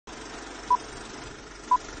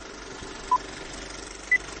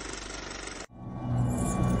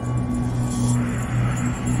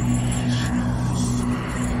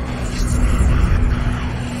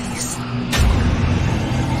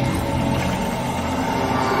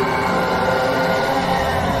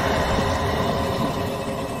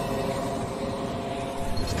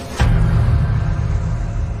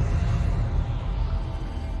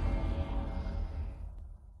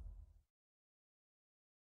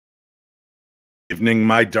Evening,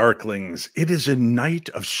 my darklings. It is a night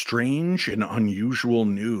of strange and unusual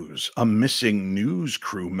news. A missing news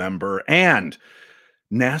crew member, and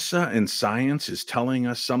NASA and science is telling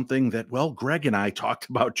us something that, well, Greg and I talked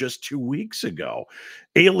about just 2 weeks ago.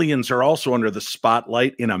 Aliens are also under the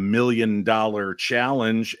spotlight in $1 million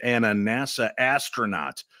challenge, and a NASA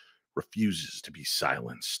astronaut refuses to be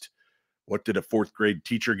silenced. What did a fourth grade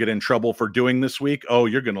teacher get in trouble for doing this week? Oh,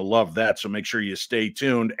 you're going to love that, so make sure you stay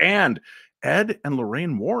tuned. And Ed and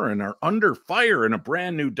Lorraine Warren are under fire in a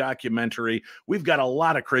brand new documentary. We've got a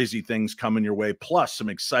lot of crazy things coming your way, plus some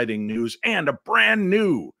exciting news and a brand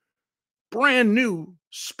new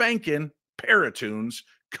spanking ParaTunes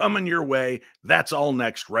coming your way. That's all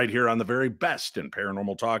next right here on the very best in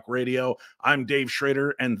Paranormal Talk Radio. I'm Dave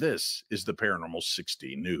Schrader, and this is the Paranormal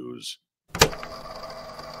 60 News.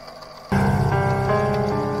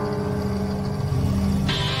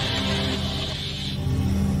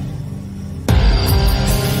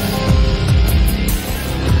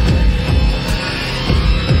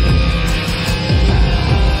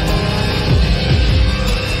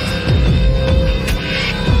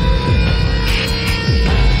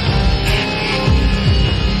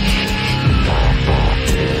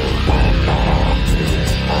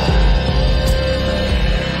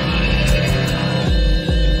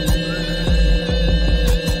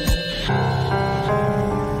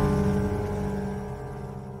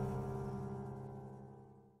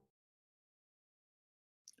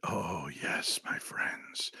 Oh, yes, my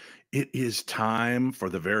friends. It is time for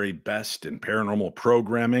the very best in paranormal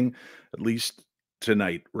programming, at least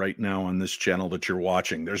tonight, right now on this channel that you're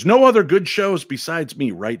watching. There's no other good shows besides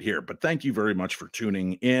me right here, but thank you very much for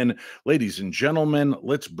tuning in. Ladies and gentlemen,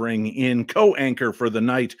 let's bring in co-anchor for the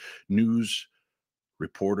night, news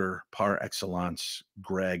reporter par excellence,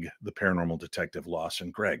 Greg, the paranormal detective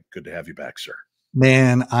Lawson. Greg, good to have you back, sir.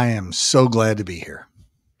 Man, I am so glad to be here.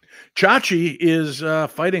 Chachi is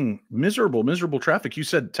fighting miserable traffic. You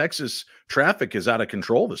said Texas traffic is out of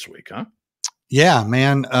control this week, huh? Yeah,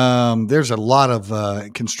 man. There's a lot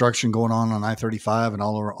of construction going on I-35 and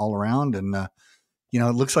all around. And,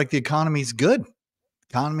 it looks like the economy's good.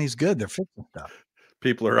 They're fixing stuff.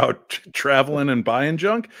 People are out traveling and buying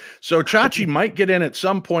junk. So Chachi might get in at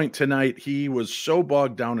some point tonight. He was so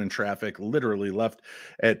bogged down in traffic, literally left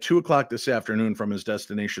at 2 o'clock this afternoon from his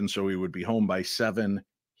destination, so he would be home by 7.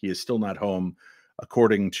 He is still not home.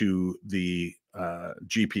 According to the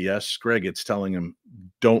GPS, Greg, it's telling him,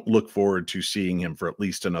 don't look forward to seeing him for at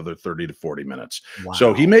least another 30 to 40 minutes. Wow.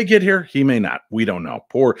 So he may get here. He may not. We don't know.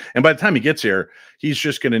 And by the time he gets here, he's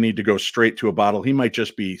just going to need to go straight to a bottle. He might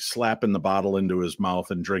just be slapping the bottle into his mouth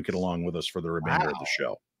and drink it along with us for the remainder of the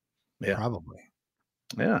show. Yeah, probably.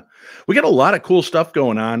 Yeah, we got a lot of cool stuff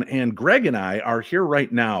going on, and Greg and I are here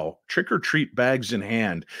right now, trick-or-treat bags in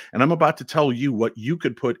hand, and I'm about to tell you what you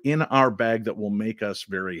could put in our bag that will make us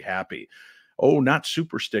very happy. Oh, not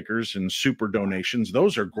super stickers and super donations.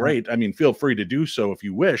 Those are great. I mean, feel free to do so if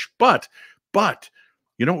you wish, but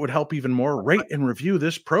you know what would help even more? Rate and review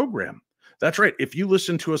this program. That's right. If you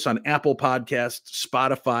listen to us on Apple Podcasts,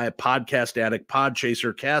 Spotify, Podcast Addict,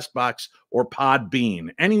 Podchaser, Castbox, or Podbean,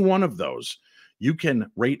 any one of those, you can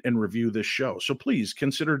rate and review this show. So please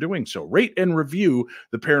consider doing so. Rate and review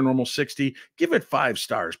the Paranormal 60. Give it 5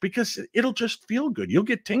 stars because it'll just feel good. You'll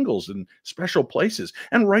get tingles in special places.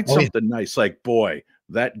 And write something nice like, boy,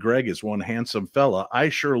 that Greg is one handsome fella. I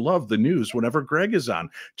sure love the news whenever Greg is on.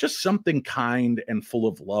 Just something kind and full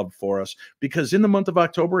of love for us, because in the month of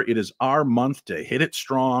October, it is our month to hit it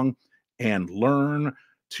strong and learn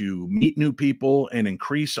to meet new people and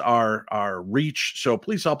increase our reach. So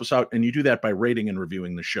please help us out, and you do that by rating and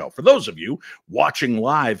reviewing the show. For those of you watching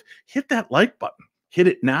live, hit that like button. Hit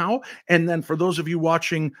it now. And then for those of you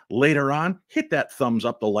watching later on, hit that thumbs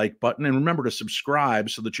up, the like button, and remember to subscribe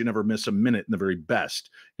so that you never miss a minute in the very best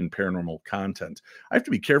in paranormal content. I have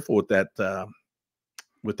to be careful with that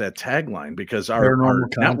tagline, because our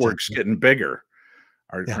network's getting bigger.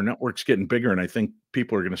 Our network's getting bigger, and I think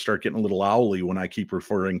people are going to start getting a little owly when I keep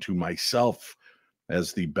referring to myself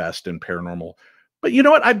as the best in paranormal. But you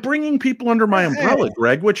know what? I'm bringing people under my umbrella,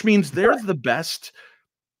 Greg, which means they're the best.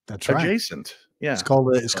 That's right. Adjacent. Yeah. It's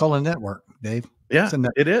called a network, Dave. Yeah,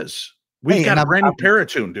 it is. We've got a brand new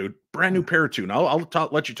ParaTune, dude. Brand new ParaTune. I'll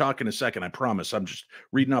let you talk in a second. I promise. I'm just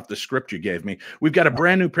reading off the script you gave me. We've got a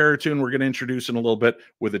brand new ParaTune we're going to introduce in a little bit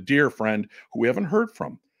with a dear friend who we haven't heard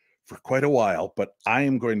from for quite a while, but I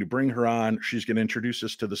am going to bring her on. She's going to introduce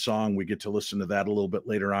us to the song. We get to listen to that a little bit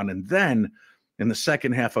later on. And then in the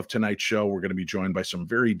second half of tonight's show, we're going to be joined by some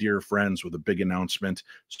very dear friends with a big announcement.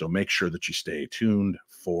 So make sure that you stay tuned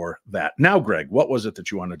for that. Now, Greg, what was it that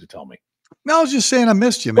you wanted to tell me? No, I was just saying I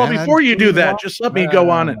missed you, Well, man. I before hadn't you seen you do in a that, while. just let me go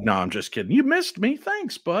on it. No, I'm just kidding. You missed me.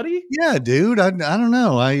 Thanks, buddy. Yeah, dude. I don't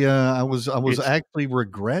know. I was It's actually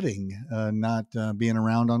regretting not being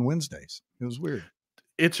around on Wednesdays. It was weird.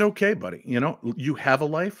 it's okay, buddy. You know, you have a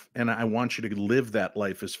life, and I want you to live that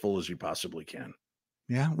life as full as you possibly can.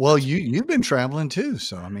 Yeah. Well, That's you've been traveling too,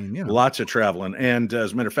 so I mean, Lots of traveling, and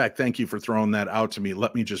as a matter of fact, thank you for throwing that out to me.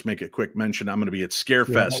 Let me just make a quick mention. I'm gonna be at see how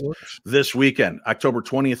that Scarefest works. this weekend, October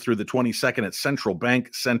 20th through the 22nd at Central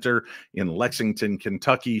Bank Center in Lexington,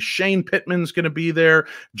 Kentucky. Shane Pittman's gonna be there.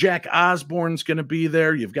 Jack Osborne's gonna be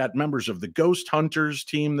there. You've got members of the Ghost Hunters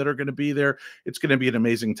team that are gonna be there. It's gonna be an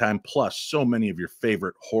amazing time. Plus, so many of your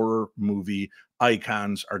favorite horror movie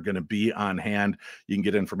icons are gonna be on hand. You can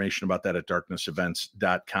get information about that at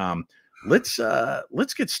darknessevents.com.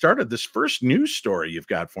 Let's get started. This first news story you've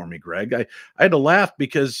got for me, Greg. I had to laugh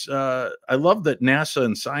because I love that NASA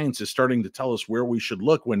and science is starting to tell us where we should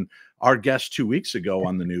look when our guest 2 weeks ago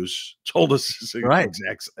on the news told us the Right.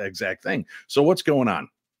 exact thing. So what's going on?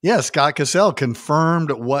 Yeah, Scott Cassell confirmed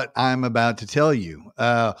what I'm about to tell you.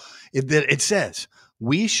 It says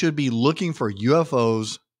we should be looking for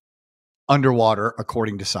UFOs underwater,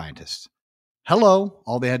 according to scientists. Hello.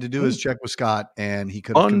 All they had to do is check with Scott, and he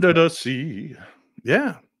could have Under confirmed. the sea.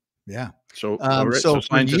 Yeah. Yeah. So all right. So So for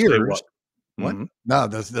scientists say years, what? what? Mhm. No,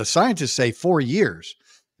 the scientists say for years,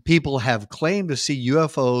 people have claimed to see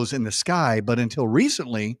UFOs in the sky, but until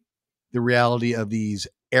recently, the reality of these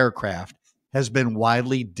aircraft has been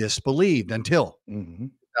widely disbelieved until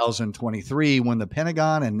Mhm. 2023, when the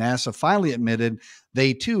Pentagon and NASA finally admitted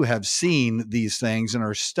they too have seen these things and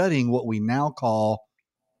are studying what we now call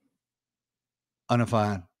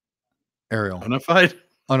unified aerial Unified.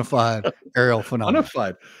 unified aerial phenomena.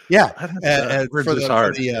 Unified. Yeah, That's for words is the for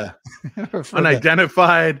hard. the for the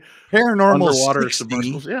Unidentified Paranormal underwater 60,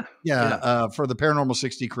 submersibles. Yeah. yeah, Yeah. for the Paranormal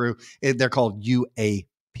 60 crew, they're called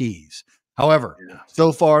UAPs. However, Yeah.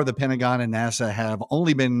 so far the Pentagon and NASA have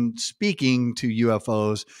only been speaking to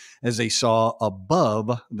UFOs as they saw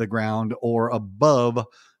above the ground or above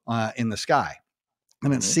in the sky.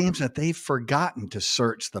 And it Mhm. seems that they've forgotten to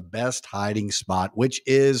search the best hiding spot, which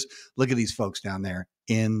is, look at these folks down there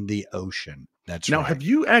in the ocean. That's Now, right. have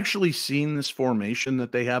you actually seen this formation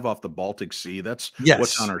that they have off the Baltic Sea? That's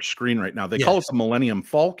what's on Yes. our screen right now. They call it Yes. the Millennium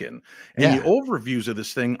Falcon, and the Yeah. overviews of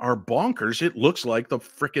this thing are bonkers. It looks like the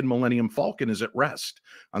frickin' Millennium Falcon is at rest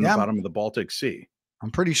on the Yeah. bottom of the Baltic Sea. I'm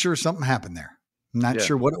pretty sure something happened there. I'm not Yeah.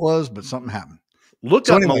 sure what it was, but something happened. Look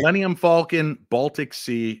So up anyway, Millennium Falcon, Baltic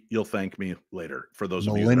Sea. You'll thank me later for those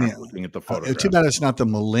of you that Millennia. aren't looking at the Too photographs. bad it's not the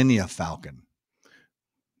Millennia Falcon.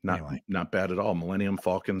 Not Anyway, not bad at all. Millennium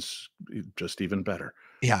Falcon's just even better.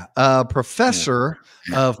 yeah. Yeah. Professor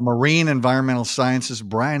of Marine Environmental Sciences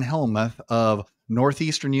Brian Helmuth of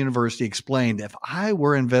Northeastern University explained, if I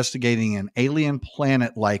were investigating an alien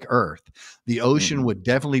planet like Earth, the ocean Mhm. would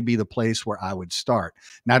definitely be the place where I would start.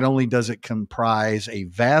 Not only does it comprise a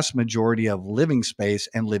vast majority of living space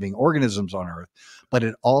and living organisms on Earth, but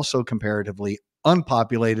it also comparatively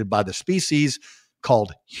unpopulated by the species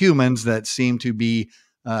called humans that seem to be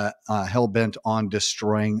hell bent on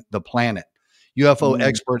destroying the planet. UFO Mm.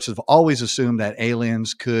 experts have always assumed that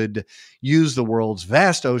aliens could use the world's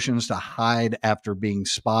vast oceans to hide after being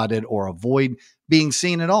spotted or avoid being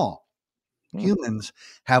seen at all. Hmm. Humans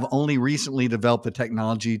have only recently developed the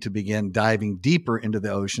technology to begin diving deeper into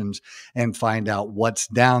the oceans and find out what's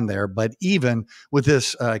down there. But even with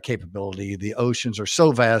this capability, the oceans are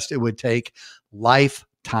so vast, it would take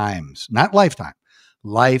lifetimes, not lifetime,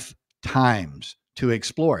 lifetimes to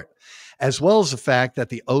explore it, as well as the fact that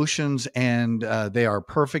the oceans and they are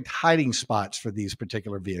perfect hiding spots for these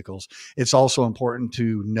particular vehicles. It's also important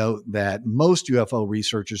to note that most UFO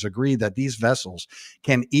researchers agree that these vessels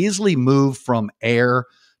can easily move from air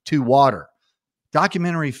to water.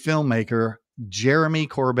 Documentary filmmaker Jeremy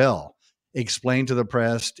Corbell explained to the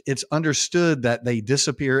press, it's understood that they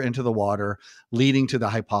disappear into the water, leading to the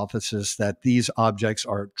hypothesis that these objects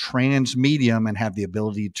are transmedium and have the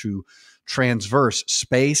ability to transverse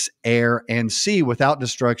space, air, and sea without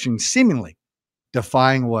destruction, seemingly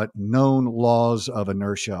defying what known laws of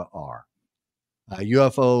inertia are.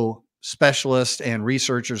 UFO specialists and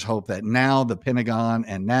researchers hope that now the Pentagon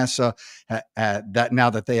and NASA, that now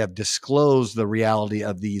that they have disclosed the reality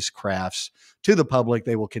of these crafts to the public,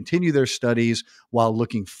 they will continue their studies while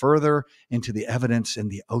looking further into the evidence in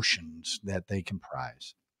the oceans that they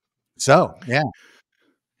comprise. So, yeah.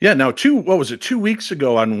 Yeah, now what was it, 2 weeks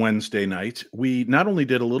ago on Wednesday night, we not only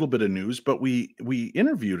did a little bit of news, but we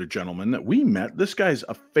interviewed a gentleman that we met. This guy's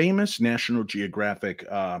a famous National Geographic,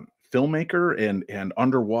 filmmaker and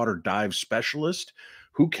underwater dive specialist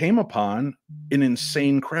who came upon an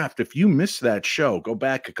insane craft. If you missed that show, go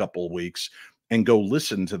back a couple of weeks and go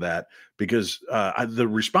listen to that, because the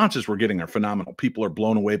responses we're getting are phenomenal. People are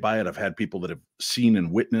blown away by it. I've had people that have seen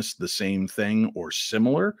and witnessed the same thing or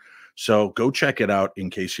similar. So go check it out in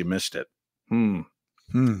case you missed it.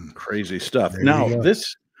 Crazy stuff. There Now, you go.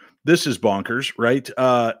 this is bonkers, right?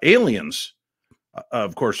 Aliens,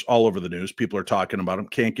 of course, all over the news. People are talking about them.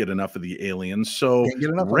 Can't get enough of the aliens. So Can't get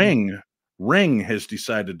enough of 'em. Ring has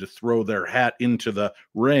decided to throw their hat into the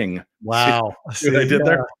ring. Wow. See what I did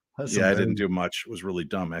there? That's Yeah, I didn't amazing. do much. It was really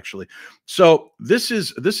dumb, actually. So this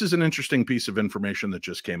is an interesting piece of information that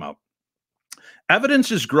just came out.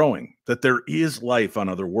 Evidence is growing that there is life on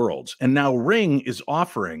other worlds, and now Ring is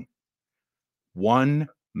offering $1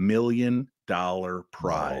 million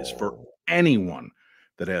prize for Whoa. anyone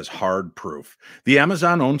that has hard proof. The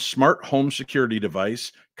Amazon-owned smart home security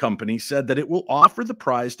device company said that it will offer the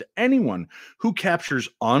prize to anyone who captures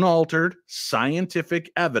unaltered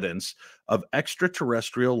scientific evidence of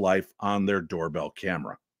extraterrestrial life on their doorbell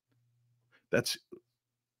camera. That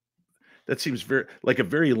seems very like a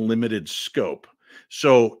very limited scope.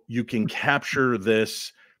 So you can capture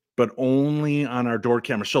this, but only on our door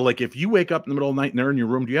camera. So like if you wake up in the middle of the night and they're in your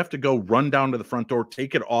room, do you have to go run down to the front door,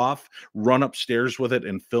 take it off, run upstairs with it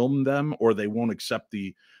and film them, or they won't accept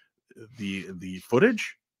the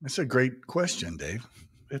footage? That's a great question, Dave.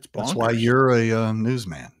 It's bonkers. That's why you're a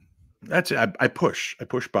newsman. That's it. I push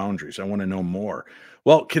boundaries. I want to know more.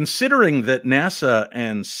 Well, considering that NASA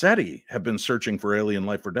and SETI have been searching for alien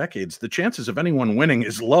life for decades, the chances of anyone winning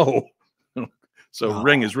is low. So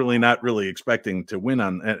Ring is really not really expecting to win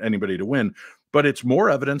on anybody to win, but it's more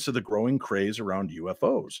evidence of the growing craze around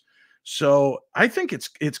UFOs. So I think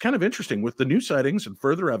it's kind of interesting with the new sightings and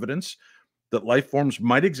further evidence that life forms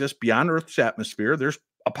might exist beyond Earth's atmosphere. There's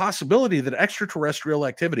a possibility that extraterrestrial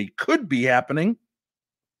activity could be happening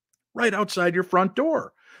right outside your front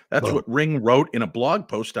door. That's what Ring wrote in a blog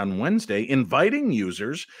post on Wednesday, inviting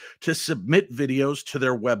users to submit videos to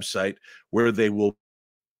their website where they will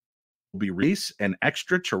be release an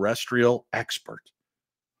extraterrestrial expert.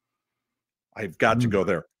 I've got to go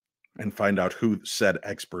there and find out who said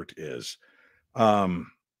expert is.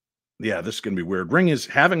 Yeah, this is going to be weird. Ring is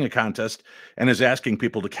having a contest and is asking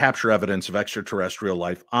people to capture evidence of extraterrestrial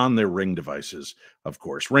life on their Ring devices, of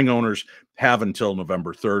course. Ring owners have until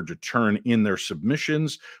November 3rd to turn in their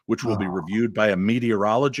submissions, which will be reviewed by a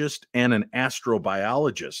meteorologist and an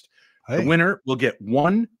astrobiologist. The winner will get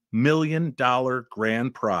 $1 million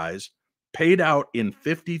grand prize paid out in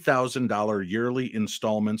 $50,000 yearly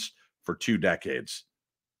installments for 2 decades.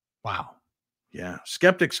 Wow. Yeah.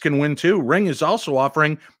 Skeptics can win too. Ring is also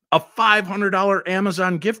offering a $500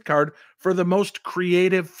 Amazon gift card for the most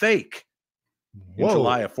creative fake. In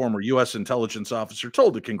July, a former U.S. intelligence officer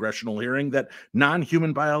told a congressional hearing that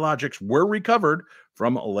non-human biologics were recovered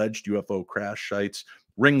from alleged UFO crash sites.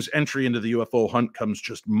 Ring's entry into the UFO hunt comes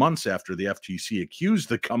just months after the FTC accused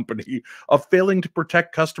the company of failing to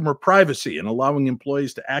protect customer privacy and allowing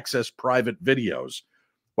employees to access private videos.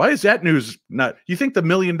 Why is that news not? You think the $1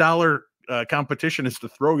 million competition is to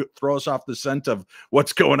throw us off the scent of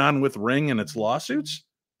what's going on with Ring and its lawsuits?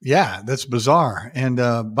 Yeah, that's bizarre. And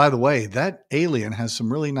by the way, that alien has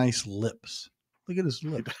some really nice lips. Look at his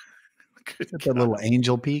lips. Got that little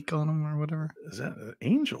angel peak on him or whatever. Is that an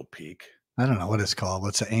angel peak? I don't know what it's called.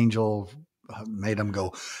 What's the angel made him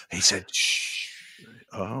go? He said, "Shh."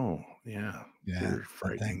 Oh, yeah. You're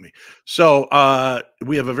frightening me. So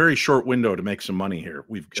we have a very short window to make some money here.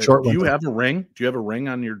 Do you have a ring? Do you have a ring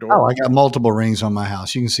on your door? Oh, I got multiple rings on my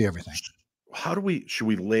house. You can see everything. Should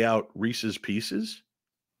we lay out Reese's Pieces?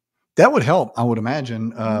 That would help, I would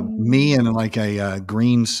imagine. Me in like a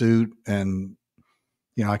green suit, and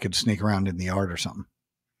I could sneak around in the yard or something.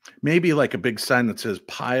 Maybe like a big sign that says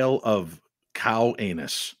 "pile of cow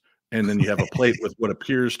anus," and then you have a plate with what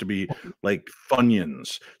appears to be like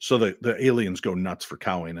Funyuns. So the aliens go nuts for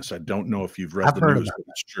cow anus. I don't know if you've read the news, but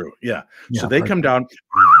it's true. Yeah. So they come down.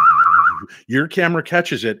 Your camera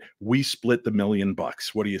catches it. We split the $1 million.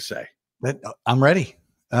 What do you say? I'm ready.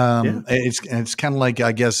 It's kind of like,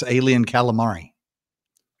 I guess, alien calamari.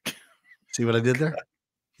 See what I did there?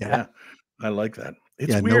 Yeah, I like that.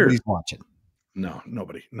 It's weird. Nobody's watching. No,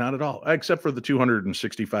 nobody, not at all, except for the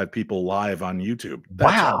 265 people live on YouTube.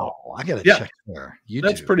 Wow, I gotta check there. YouTube.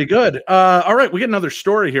 That's pretty good. All right, we get another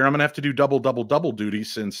story here. I'm gonna have to do double duty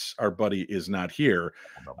since our buddy is not here.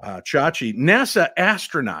 Chachi, NASA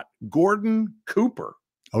astronaut Gordon Cooper.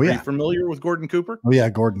 Oh yeah, are you familiar with Gordon Cooper? Oh yeah,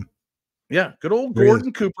 Gordon. Yeah, good old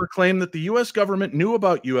Gordon Cooper claimed that the U.S. government knew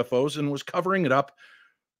about UFOs and was covering it up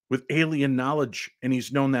with alien knowledge, and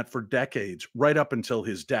he's known that for decades, right up until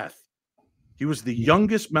his death. He was the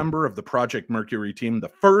youngest member of the Project Mercury team, the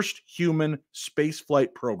first human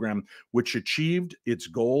spaceflight program, which achieved its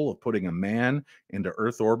goal of putting a man into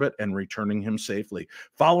Earth orbit and returning him safely.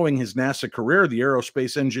 Following his NASA career, the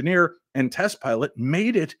aerospace engineer and test pilot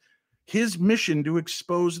made it his mission to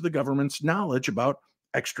expose the government's knowledge about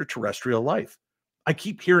extraterrestrial life. I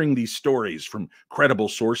keep hearing these stories from credible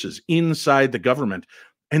sources inside the government,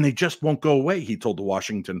 and they just won't go away, he told the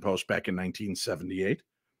Washington Post back in 1978.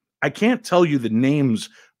 I can't tell you the names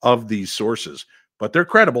of these sources, but they're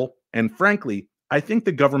credible. And frankly, I think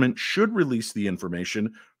the government should release the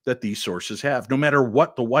information that these sources have, no matter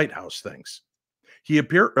what the White House thinks. He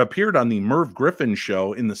appeared on the Merv Griffin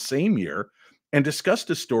show in the same year and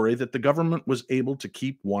discussed a story that the government was able to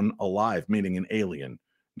keep one alive, meaning an alien,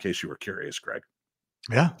 in case you were curious, Greg.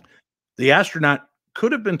 Yeah. The astronaut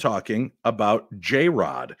could have been talking about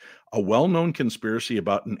J-Rod, a well-known conspiracy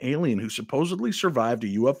about an alien who supposedly survived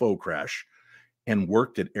a UFO crash and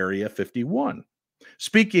worked at Area 51.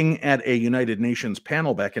 Speaking at a United Nations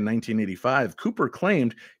panel back in 1985, Cooper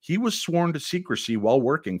claimed he was sworn to secrecy while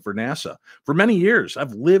working for NASA. For many years,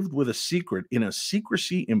 I've lived with a secret in a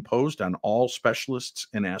secrecy imposed on all specialists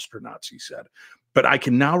and astronauts, he said. But I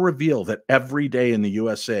can now reveal that every day in the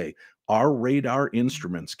USA, our radar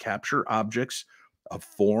instruments capture objects of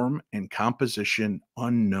form and composition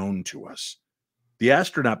unknown to us. The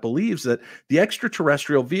astronaut believes that the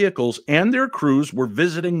extraterrestrial vehicles and their crews were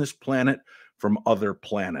visiting this planet from other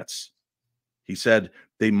planets. He said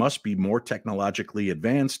they must be more technologically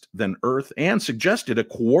advanced than Earth and suggested a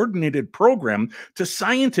coordinated program to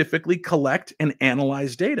scientifically collect and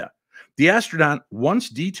analyze data. The astronaut once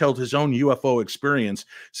detailed his own UFO experience,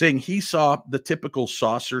 saying he saw the typical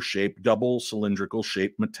saucer-shaped, double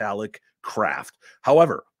cylindrical-shaped metallic craft.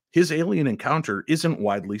 However, his alien encounter isn't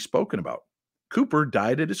widely spoken about. Cooper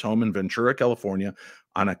died at his home in Ventura, California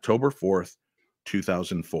on October 4th,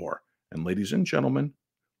 2004. And ladies and gentlemen,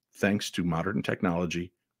 thanks to modern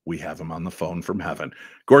technology, we have him on the phone from heaven.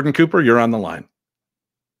 Gordon Cooper, you're on the line.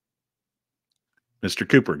 Mr.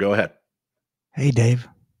 Cooper, go ahead. Hey, Dave.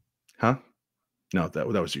 Huh? No, that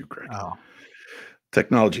was you, Greg. Oh.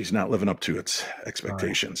 Technology's not living up to its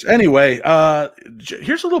expectations. Right. Anyway,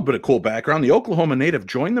 here's a little bit of cool background. The Oklahoma native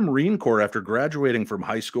joined the Marine Corps after graduating from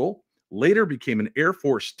high school, later became an Air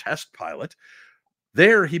Force test pilot.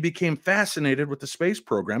 There, he became fascinated with the space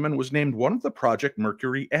program and was named one of the Project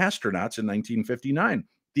Mercury astronauts in 1959.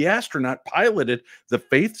 The astronaut piloted the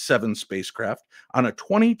Faith 7 spacecraft on a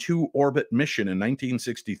 22-orbit mission in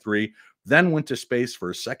 1963, then went to space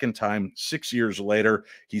for a second time 6 years later.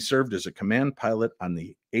 He served as a command pilot on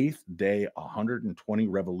the 8th day 120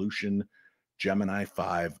 Revolution Gemini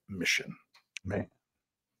 5 mission. Man,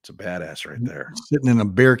 it's a badass right there. Sitting in a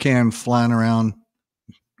beer can, flying around.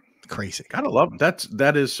 Crazy. Gotta love it.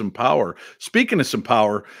 That is some power. Speaking of some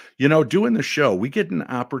power, you know, doing the show, we get an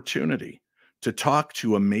opportunity to talk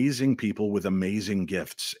to amazing people with amazing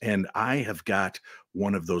gifts. And I have got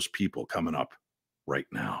one of those people coming up right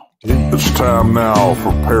now. It's time now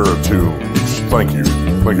for ParaTunes. Thank you.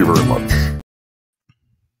 Thank you very much.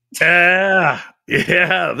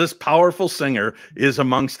 Yeah, this powerful singer is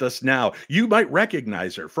amongst us now. You might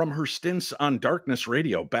recognize her from her stints on Darkness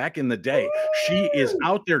Radio back in the day. She is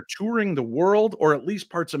out there touring the world, or at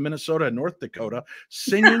least parts of Minnesota and North Dakota,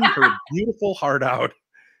 singing her beautiful heart out.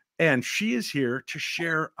 And she is here to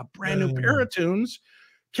share a brand new ParaTunes.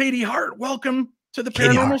 Kaity Hart, welcome to the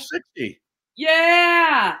Paranormal 60.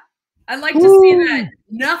 Yeah, I'd like to see that.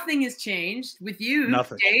 Nothing has changed with you,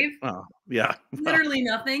 nothing. Dave. Oh, yeah. Literally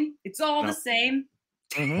nothing. It's all the same.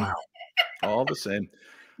 Mm-hmm. Wow. All the same.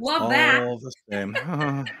 Love that. All the same.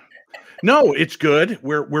 No, it's good.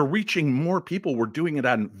 We're reaching more people. We're doing it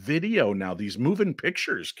on video now. These moving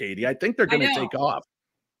pictures, Kaity. I think they're going to take off.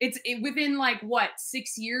 It's within like what,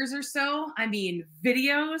 6 years or so. I mean,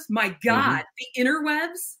 videos. My God, the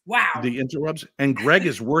interwebs. Wow. The interwebs. And Greg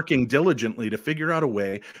is working diligently to figure out a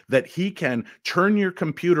way that he can turn your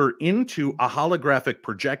computer into a holographic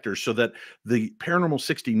projector so that the Paranormal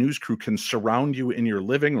 60 news crew can surround you in your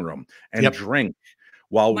living room and drink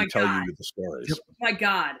while we tell you the stories. My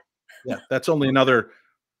God. Yeah, that's only another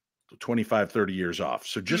 25, 30 years off.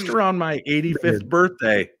 So just around my 85th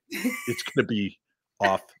birthday, it's going to be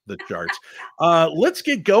off the charts. Let's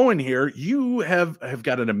get going here. You have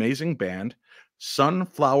got an amazing band,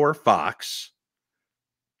 Sunflower Fox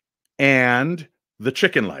and the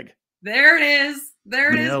Chicken Leg. There it is.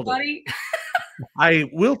 There it is, buddy. I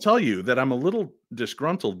will tell you that I'm a little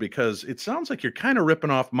disgruntled because it sounds like you're kind of ripping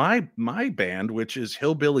off my band, which is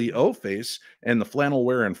Hillbilly O-Face and the Flannel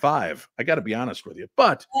Wearing Five. I got to be honest with you,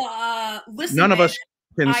 but listen, none of us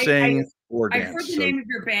can sing or I dance. heard the name of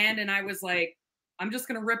your band and I was like, I'm just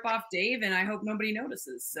gonna rip off Dave and I hope nobody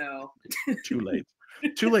notices. So too late.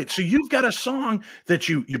 Too late. So you've got a song that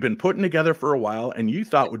you've been putting together for a while and you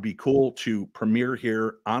thought would be cool to premiere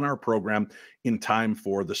here on our program in time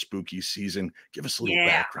for the spooky season. Give us a little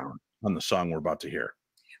background on the song we're about to hear.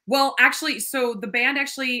 Well, actually, so the band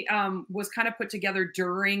actually was kind of put together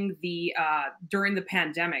during the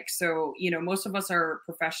pandemic. So, you know, most of us are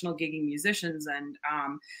professional gigging musicians, and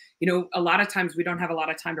you know, a lot of times we don't have a lot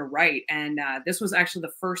of time to write. And this was actually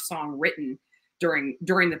the first song written during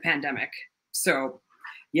the pandemic. So,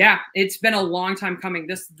 yeah, it's been a long time coming.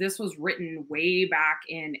 This was written way back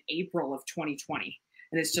in April of 2020,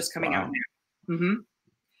 and it's just coming out now. Mm-hmm.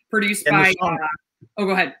 Produced by. Oh, go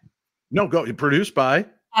ahead. No, go. Produced by.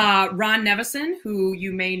 Ron Nevison, who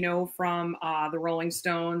you may know from the Rolling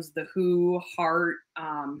Stones, The Who, Heart,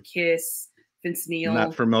 Kiss, Vince Neil.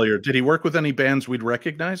 Not familiar. Did he work with any bands we'd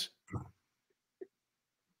recognize?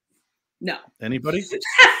 No. Anybody?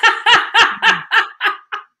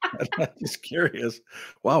 I'm just curious.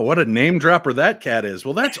 Wow, what a name dropper that cat is.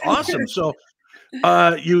 Well, that's awesome. So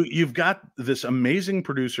you've got this amazing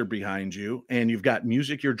producer behind you, and you've got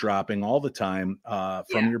music you're dropping all the time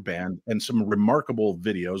from your band, and some remarkable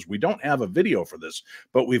videos. We don't have a video for this,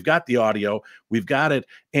 but we've got the audio, we've got it.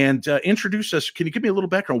 And introduce us. Can you give me a little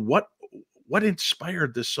background? What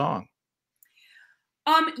inspired this song?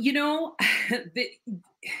 You know,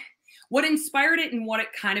 what inspired it and what it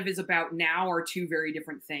kind of is about now are two very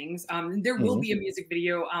different things. There will be a music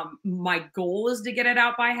video. My goal is to get it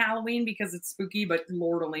out by Halloween because it's spooky, but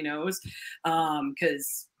Lord only knows.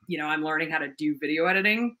 Because, you know, I'm learning how to do video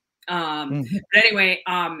editing. But anyway,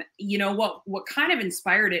 you know, what kind of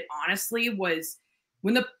inspired it, honestly, was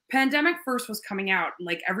when the pandemic first was coming out,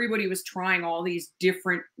 like everybody was trying all these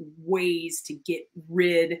different ways to get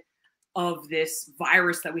rid of this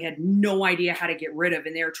virus that we had no idea how to get rid of.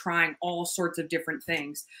 And they're trying all sorts of different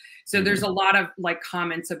things. So there's a lot of like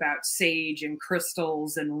comments about sage and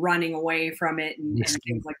crystals and running away from it and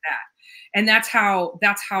things like that. And that's how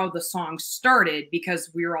the song started,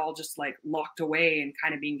 because we were all just like locked away and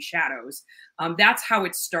kind of being shadows. That's how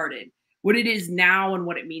it started. What it is now and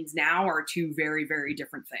what it means now are two very, very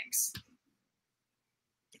different things.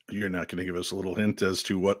 You're not going to give us a little hint as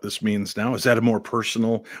to what this means now? Is that a more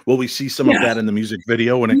personal? Will we see some of that in the music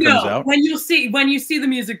video when it comes out? When you see the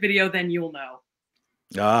music video, then you'll know.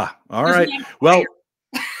 Ah, all right. Well,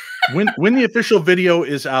 when the official video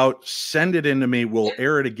is out, send it in to me. We'll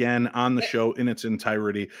air it again on the show in its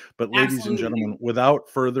entirety. But ladies and gentlemen, without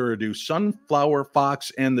further ado, Sunflower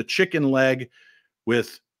Fox and the Chicken Leg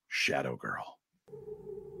with Shadow Girl.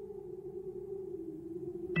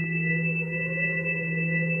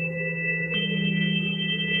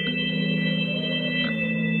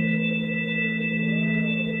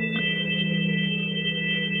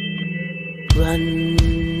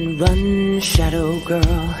 Run, run, shadow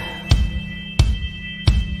girl.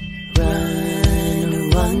 Run,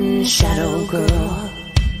 run, shadow girl.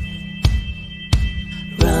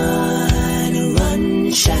 Run,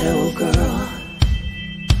 run, shadow girl.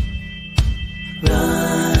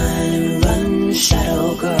 Run, run,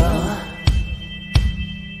 shadow girl.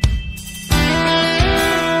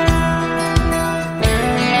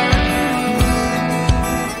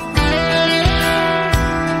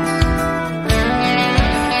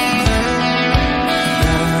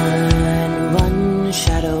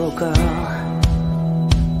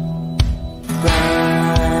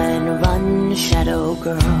 Shadow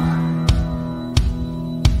girl,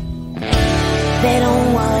 they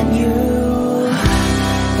don't want you,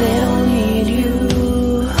 they don't need you.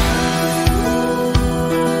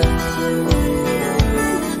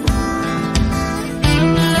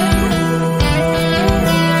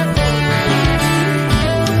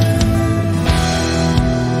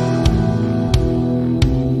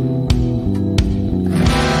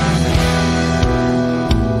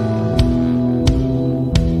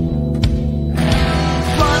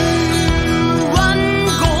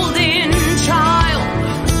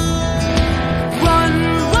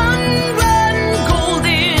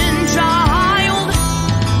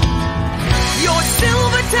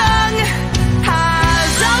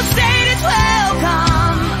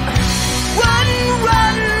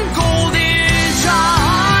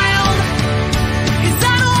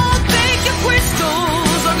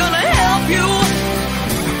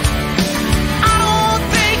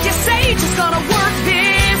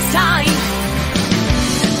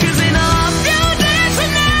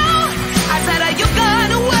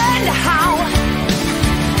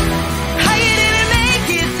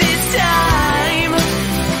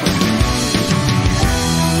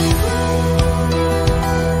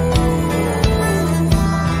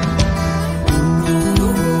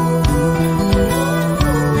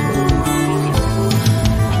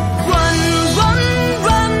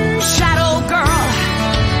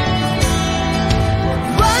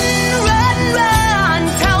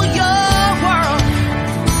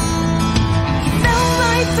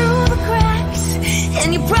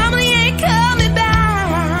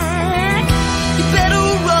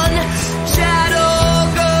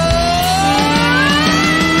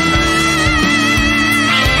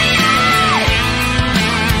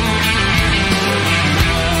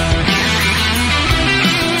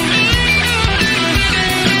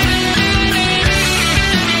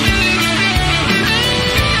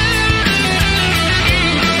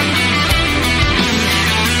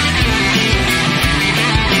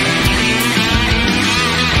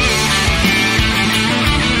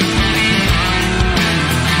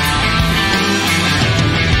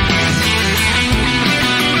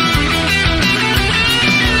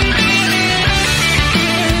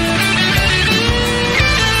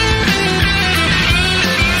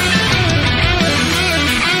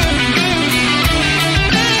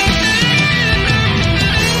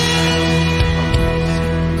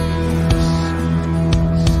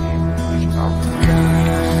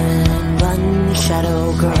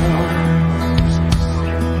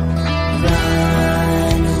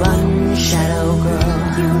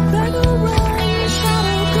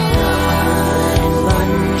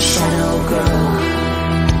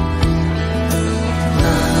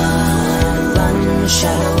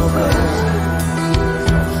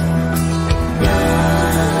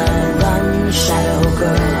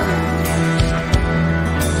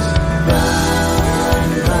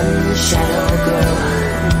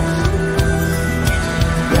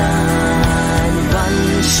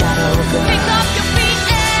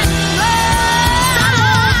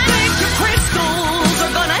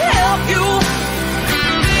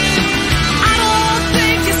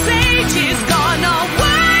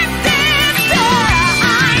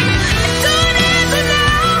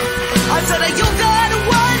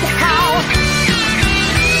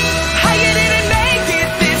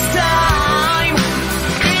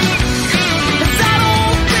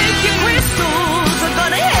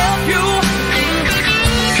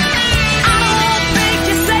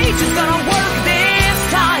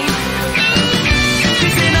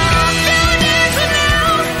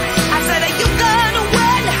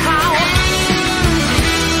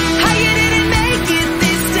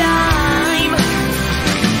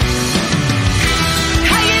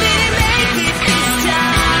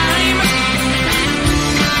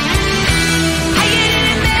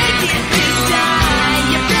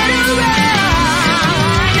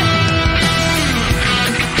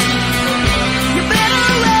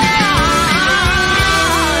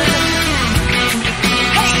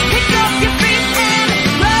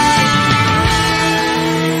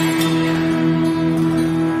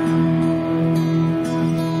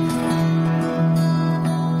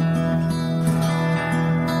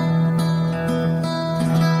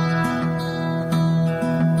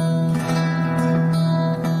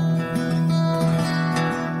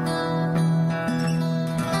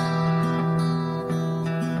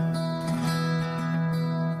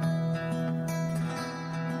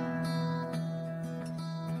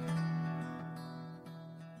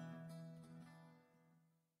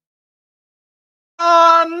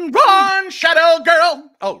 Shadow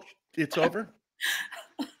Girl. Oh, it's over.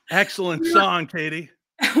 Excellent song, Katie.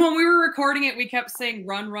 When we were recording it, we kept saying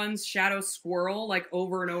 "Run, Runs, Shadow Squirrel" like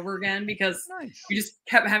over and over again because we just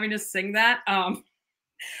kept having to sing that.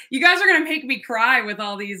 You guys are gonna make me cry with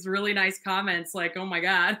all these really nice comments. Like, oh my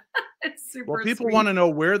god, it's super. Well, people sweet. want to know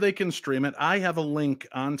where they can stream it. I have a link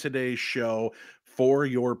on today's show for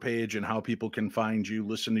your page and how people can find you,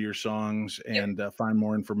 listen to your songs, and find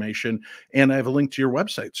more information. And I have a link to your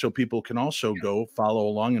website so people can also go follow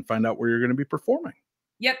along and find out where you're going to be performing.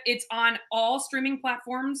 Yep, it's on all streaming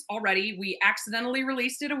platforms already. We accidentally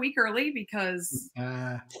released it a week early because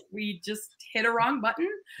we just hit a wrong button.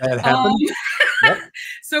 That happened. Yep.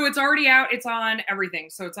 So it's already out. It's on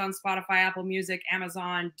everything. So it's on Spotify, Apple Music,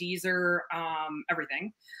 Amazon, Deezer,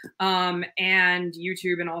 everything, and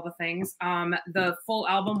YouTube and all the things. The full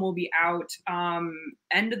album will be out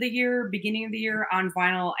end of the year, beginning of the year on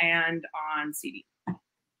vinyl and on CD.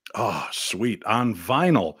 Oh, sweet. On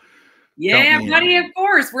vinyl. Yeah, buddy, of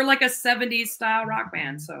course. We're like a 70s style rock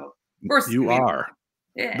band. So, of course. You are.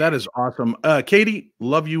 Yeah. That is awesome. Katie,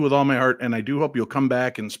 love you with all my heart. And I do hope you'll come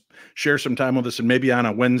back and share some time with us. And maybe on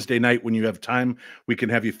a Wednesday night when you have time, we can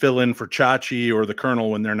have you fill in for Chachi or the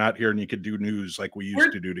Colonel when they're not here and you could do news like we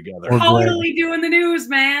used to do together. Totally doing the news,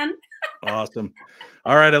 man. Awesome.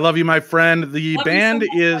 All right. I love you, my friend. The band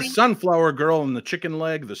is Sunflower Girl and the Chicken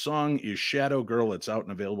Leg. The song is Shadow Girl. It's out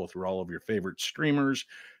and available through all of your favorite streamers.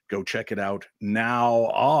 Go check it out now.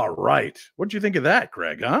 All right. What did you think of that,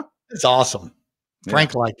 Greg? Huh? It's awesome.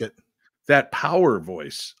 Frank liked it. That power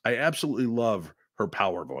voice. I absolutely love her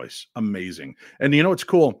power voice. Amazing. And you know what's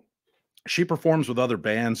cool? She performs with other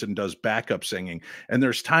bands and does backup singing. And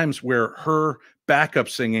there's times where her backup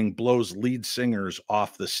singing blows lead singers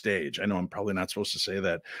off the stage. I know I'm probably not supposed to say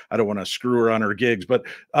that. I don't want to screw her on her gigs, but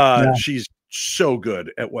she's so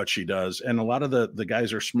good at what she does. And a lot of the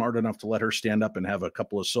guys are smart enough to let her stand up and have a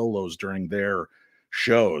couple of solos during their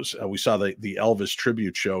shows. We saw the Elvis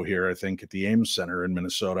tribute show here, I think, at the Ames Center in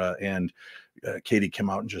Minnesota. And Katie came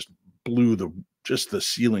out and just blew the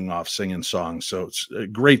ceiling off singing songs. So it's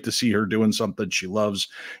great to see her doing something she loves.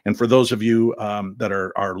 And for those of you that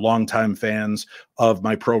are longtime fans of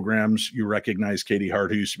my programs, you recognize Katie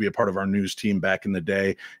Hart, who used to be a part of our news team back in the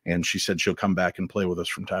day. And she said she'll come back and play with us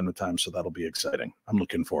from time to time. So that'll be exciting. I'm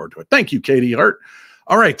looking forward to it. Thank you, Katie Hart.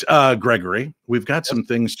 All right, Gregory, we've got some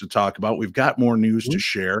things to talk about. We've got more news to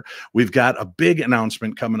share. We've got a big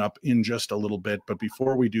announcement coming up in just a little bit. But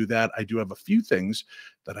before we do that, I do have a few things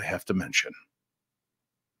that I have to mention.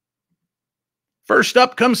 First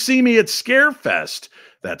up, come see me at Scarefest.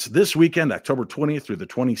 That's this weekend, October 20th through the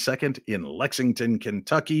 22nd in Lexington,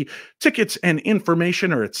 Kentucky. Tickets and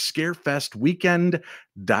information are at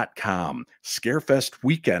scarefestweekend.com.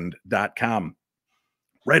 Scarefestweekend.com.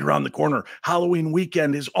 Right around the corner, Halloween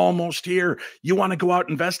weekend is almost here. You want to go out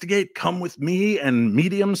and investigate? Come with me and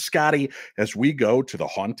Medium Scotty as we go to the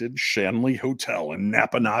haunted Shanley Hotel in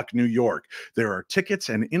Napanoch, New York. There are tickets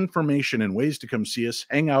and information and ways to come see us,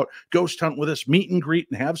 hang out, ghost hunt with us, meet and greet,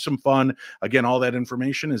 and have some fun. Again, all that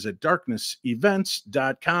information is at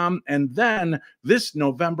darknessevents.com. And then this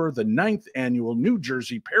November, the 9th annual New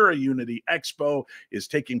Jersey Para-Unity Expo is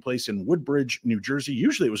taking place in Woodbridge, New Jersey.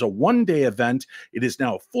 Usually it was a one-day event. It is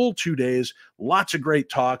now a full 2 days, lots of great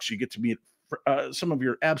talks. You get to meet some of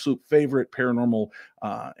your absolute favorite paranormal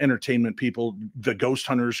entertainment people. The Ghost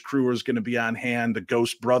Hunters crew is going to be on hand. The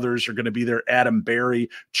Ghost Brothers are going to be there. Adam Barry,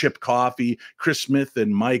 Chip Coffey, Chris Smith,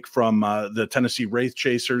 and Mike from the Tennessee Wraith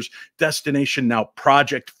Chasers. Destination Now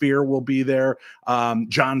Project Fear will be there.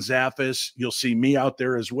 John Zaffis, you'll see me out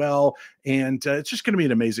there as well. And it's just going to be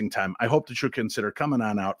an amazing time. I hope that you'll consider coming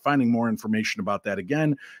on out, finding more information about that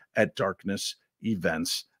again at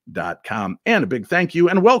darknessevents.com. And a big thank you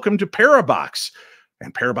and welcome to Parabox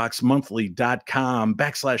and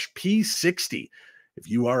paraboxmonthly.com/P60. If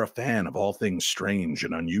you are a fan of all things strange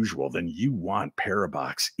and unusual, then you want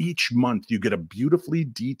Parabox. Each month you get a beautifully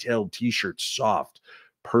detailed t-shirt, soft,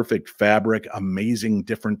 perfect fabric, amazing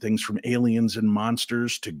different things from aliens and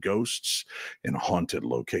monsters to ghosts and haunted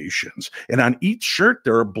locations. And on each shirt,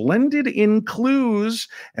 there are blended in clues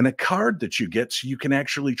and a card that you get so you can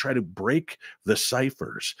actually try to break the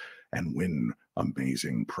ciphers and win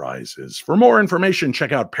amazing prizes. For more information,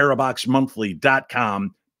 check out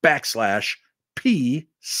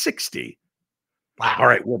paraboxmonthly.com/P60. Wow. All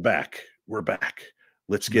right, we're back. We're back.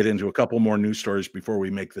 Let's get into a couple more news stories before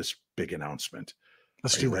we make this big announcement.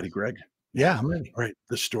 Let's Are do you it. ready, Greg? Yeah, I'm ready. All right.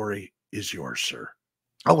 The story is yours, sir.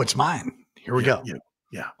 Oh, it's mine. Here we go.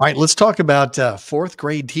 Yeah. All right. Let's talk about fourth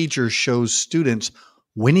grade teacher shows students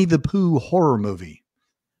Winnie the Pooh horror movie.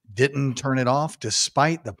 Didn't turn it off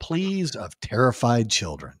despite the pleas of terrified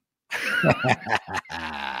children.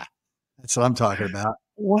 That's what I'm talking about.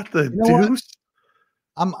 What the You know what? deuce?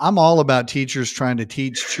 I'm all about teachers trying to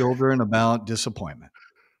teach children about disappointment.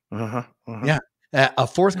 Uh-huh. Uh-huh. Yeah. A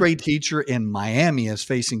fourth grade teacher in Miami is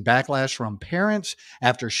facing backlash from parents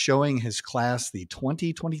after showing his class the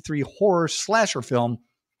 2023 horror slasher film,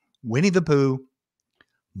 Winnie the Pooh,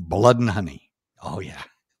 Blood and Honey. Oh, yeah.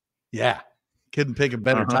 Yeah. Couldn't pick a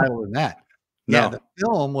better Uh-huh. title than that. Yeah. No. The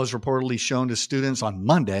film was reportedly shown to students on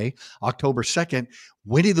Monday, October 2nd,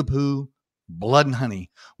 Winnie the Pooh, Blood and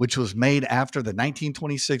Honey, which was made after the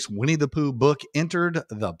 1926 Winnie the Pooh book entered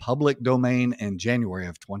the public domain in January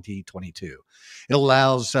of 2022. It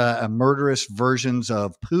allows murderous versions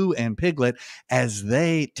of Pooh and Piglet as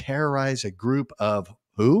they terrorize a group of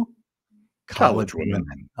who? College women.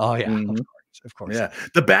 Oh, yeah. Mhm. Of course. Yeah.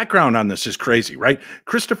 The background on this is crazy, right?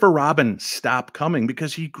 Christopher Robin stopped coming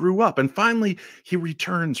because he grew up, and finally he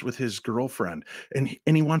returns with his girlfriend, and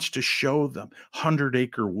he wants to show them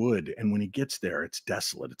 100-acre wood. And when he gets there, it's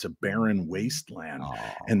desolate. It's a barren wasteland, Oh.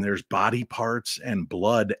 and there's body parts and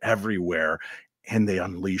blood everywhere, and they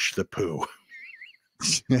unleash the Pooh.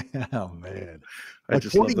 Oh, man. I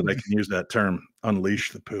just love that I can use that term,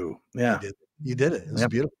 unleash the Pooh. Yeah. You did it. It was Yep.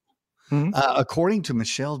 beautiful. Mhm. According to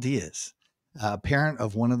Michelle Diaz, parent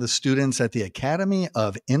of one of the students at the Academy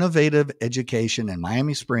of Innovative Education in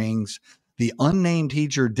Miami Springs, the unnamed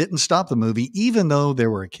teacher didn't stop the movie, even though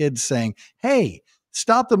there were kids saying, "Hey,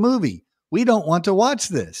 stop the movie. We don't want to watch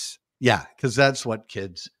this." Yeah, because that's what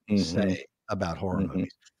kids say about horror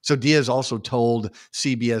movies. So Diaz also told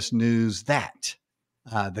CBS News that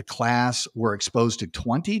the class were exposed to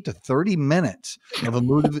 20 to 30 minutes of a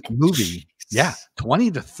movie. Yeah,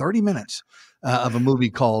 20 to 30 minutes of a movie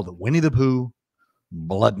called Winnie the Pooh,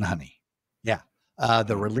 Blood and Honey. Yeah.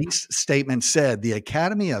 The release statement said the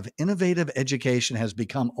Academy of Innovative Education has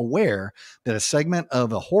become aware that a segment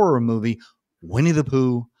of a horror movie, Winnie the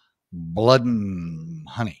Pooh, Blood and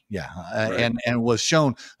Honey. Yeah. Right. And was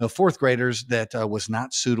shown to fourth graders that was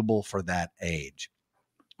not suitable for that age.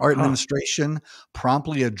 Our administration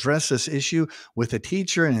promptly addressed this issue with a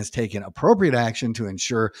teacher and has taken appropriate action to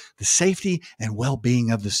ensure the safety and well-being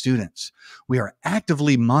of the students. We are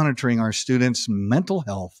actively monitoring our students' mental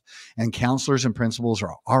health, and counselors and principals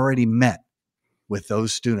are already met with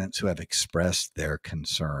those students who have expressed their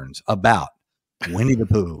concerns about Winnie the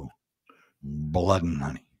Pooh, Blood and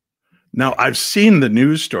Honey. Now, I've seen the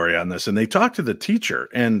news story on this, and they talked to the teacher,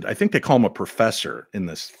 and I think they call him a professor in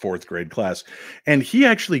this fourth grade class. And he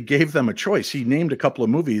actually gave them a choice. He named a couple of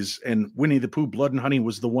movies, and Winnie the Pooh, Blood and Honey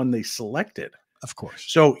was the one they selected. Of course.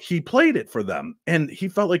 So he played it for them, and he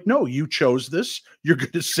felt like, no, you chose this. You're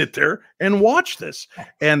going to sit there and watch this.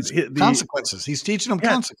 And the consequences. He's teaching them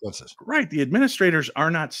consequences. Right. The administrators are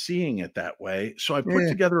not seeing it that way. So I put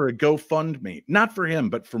together a GoFundMe, not for him,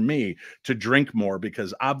 but for me to drink more,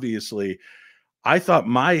 because obviously I thought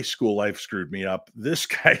my school life screwed me up. This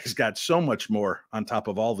guy's got so much more on top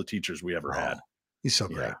of all the teachers we ever had. He's so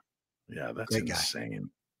great. Yeah, that's Great insane.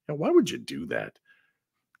 Now, why would you do that?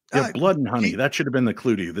 Yeah, Blood and Honey. That should have been the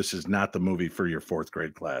clue to you. This is not the movie for your fourth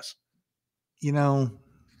grade class. You know,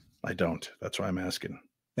 I don't. That's why I'm asking.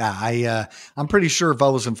 Yeah, I'm pretty sure if I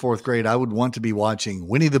was in fourth grade, I would want to be watching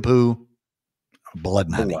Winnie the Pooh, Blood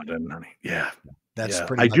and Honey. Blood and Honey. Yeah. That's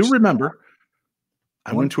pretty I much. do remember.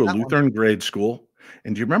 I went to a Lutheran grade school.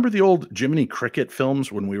 And do you remember the old Jiminy Cricket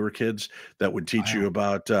films when we were kids that would teach you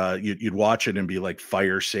about, you'd watch it and be like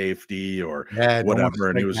fire safety or whatever.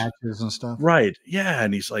 And he was matches and stuff. Right. Yeah.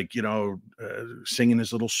 And he's like, singing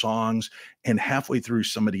his little songs. And halfway through,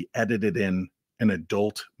 somebody edited in an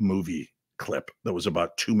adult movie clip that was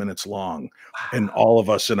about 2 minutes long. Wow. And all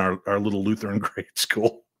of us in our little Lutheran grade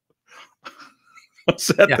school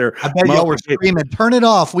sat there. I bet y'all were screaming, "Turn it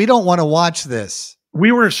off. We don't want to watch this."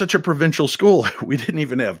 We were such a provincial school. We didn't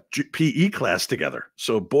even have PE class together.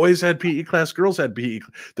 So boys had PE class, girls had PE.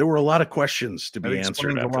 There were a lot of questions to be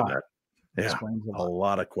answered after that. Yeah, a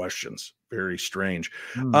lot of questions. Very strange.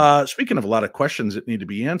 Speaking of a lot of questions that need to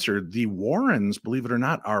be answered, the Warrens, believe it or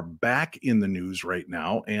not, are back in the news right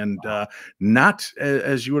now, and not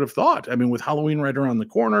as you would have thought. I mean, with Halloween right around the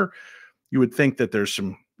corner, you would think that there's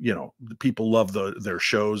some, people love their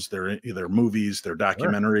shows, their movies, their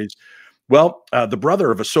documentaries. Sure. Well, the brother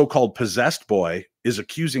of a so-called possessed boy is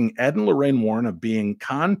accusing Ed and Lorraine Warren of being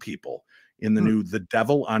con people in the new The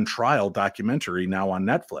Devil on Trial documentary now on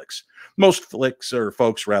Netflix. Most folks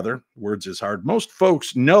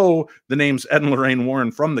know the names Ed and Lorraine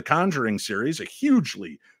Warren from the Conjuring series, a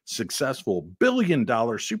hugely successful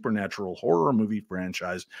billion-dollar supernatural horror movie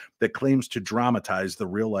franchise that claims to dramatize the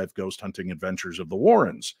real-life ghost hunting adventures of the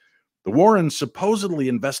Warrens. The Warrens supposedly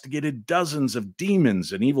investigated dozens of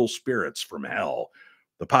demons and evil spirits from hell.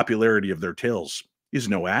 The popularity of their tales is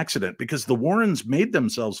no accident because the Warrens made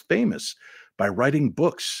themselves famous by writing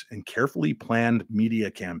books and carefully planned media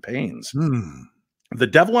campaigns. The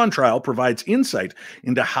Devil on Trial provides insight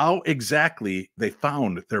into how exactly they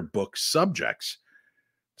found their book subjects.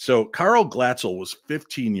 So Carl Glatzel was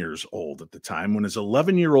 15 years old at the time when his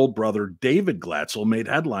 11-year-old brother David Glatzel made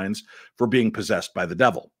headlines for being possessed by the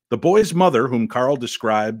devil. The boy's mother, whom Carl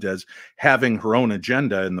described as having her own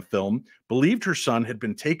agenda in the film, believed her son had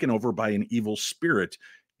been taken over by an evil spirit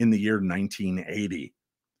in the year 1980.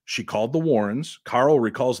 She called the Warrens. Carl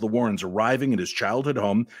recalls the Warrens arriving at his childhood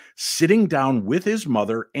home, sitting down with his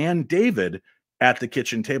mother and David at the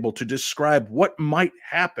kitchen table to describe what might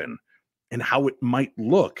happen and how it might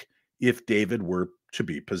look if David were to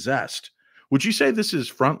be possessed. Would you say this is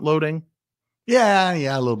front loading? Yeah,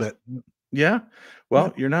 a little bit. Yeah.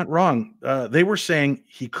 Well, you're not wrong. They were saying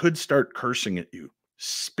he could start cursing at you,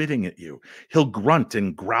 spitting at you. He'll grunt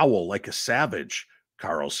and growl like a savage,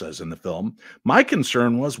 Carl says in the film. My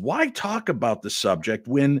concern was, why talk about the subject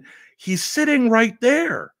when he's sitting right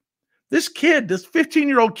there? This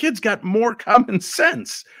 15-year-old kid's got more common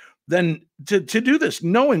sense than to do this,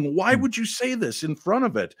 knowing why would you say this in front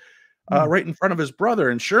of it, right in front of his brother?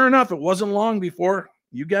 And sure enough, it wasn't long before,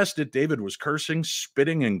 you guessed it, David was cursing,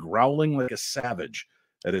 spitting, and growling like a savage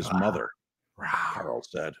at his mother, Carl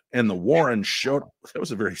said. And the Warrens showed, that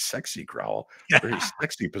was a very sexy growl, very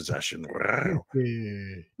sexy possession.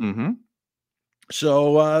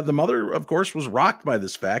 So the mother, of course, was rocked by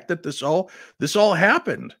this fact that this all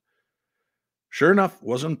happened. Sure enough,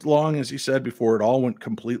 wasn't long, as he said, before it all went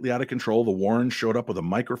completely out of control. The Warrens showed up with a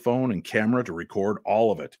microphone and camera to record all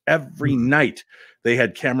of it. Every night they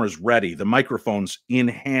had cameras ready, the microphones in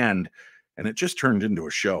hand, and it just turned into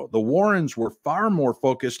a show. The Warrens were far more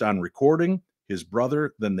focused on recording his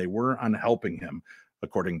brother than they were on helping him,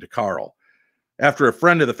 according to Carl. After a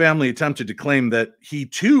friend of the family attempted to claim that he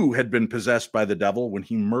too had been possessed by the devil when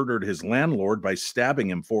he murdered his landlord by stabbing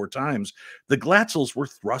him 4 times, the Glatzels were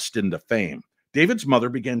thrust into fame. David's mother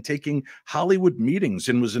began taking Hollywood meetings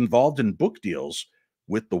and was involved in book deals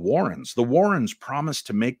with the Warrens. The Warrens promised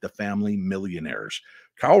to make the family millionaires.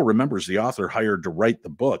 Carl remembers the author hired to write the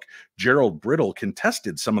book, Gerald Brittle,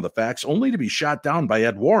 contested some of the facts only to be shot down by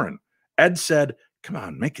Ed Warren. Ed said, "Come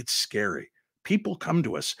on, make it scary. People come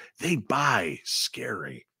to us. They buy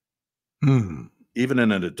scary." Even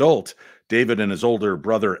an adult, David and his older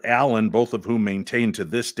brother Alan, both of whom maintain to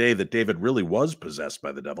this day that David really was possessed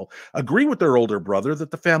by the devil, agree with their older brother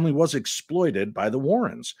that the family was exploited by the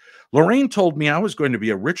Warrens. Lorraine told me I was going to be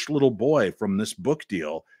a rich little boy from this book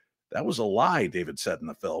deal. That was a lie, David said in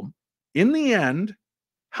the film. In the end,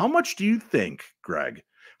 how much do you think, Greg,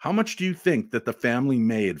 how much do you think that the family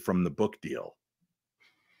made from the book deal?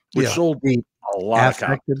 Which sold a lot of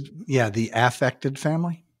copies. Yeah, the affected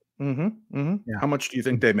family. How much do you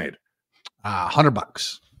think they made?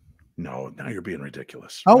 $100. No, now you're being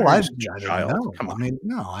ridiculous. Oh, I Come on. I mean,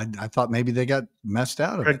 no, I thought maybe they got messed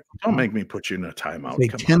out of Greg, it. don't make me put you in a timeout.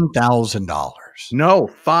 $10,000. No,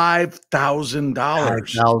 $5,000.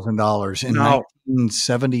 $5,000 in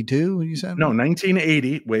 1972. You said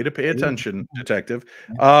 1980. Way to pay attention, detective.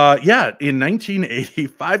 In 1980,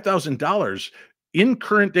 $5,000 in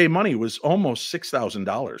current day money was almost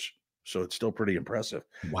 $6,000. So it's still pretty impressive.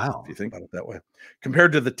 Wow. If you think about it that way,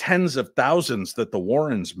 compared to the tens of thousands that the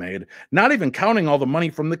Warrens made, not even counting all the money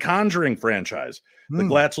from the Conjuring franchise. The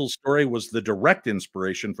Glatzel story was the direct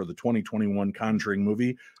inspiration for the 2021 Conjuring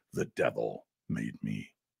movie, The Devil Made Me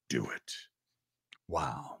Do It.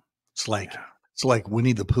 Wow. It's like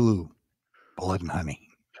Winnie the Pooh, Blood and Honey.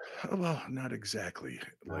 Well, not exactly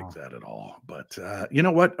like that at all. But you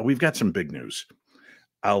know what? We've got some big news.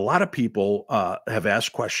 A lot of people have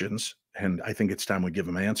asked questions, and I think it's time we give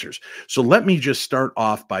them answers. So let me just start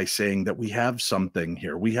off by saying that we have something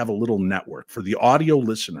here. We have a little network for the audio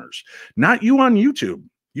listeners, not you on YouTube.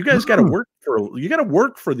 You guys got to work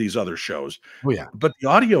for these other shows. Oh, yeah. But the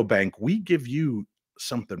audio bank, we give you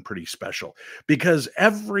something pretty special, because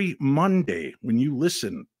every Monday when you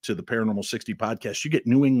listen to the Paranormal 60 podcast, you get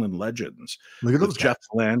New England Legends. Look at those Jeff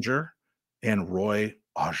Langer and Roy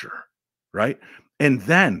Auger, right? And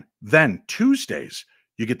then Tuesdays,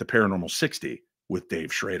 you get the Paranormal 60 with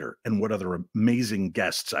Dave Schrader and what other amazing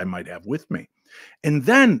guests I might have with me. And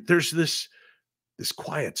then there's this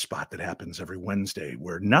quiet spot that happens every Wednesday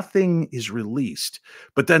where nothing is released.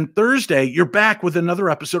 But then Thursday, you're back with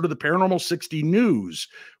another episode of the Paranormal 60 News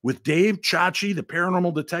with Dave, Chachi, the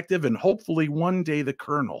paranormal detective, and hopefully one day the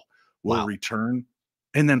Colonel will return.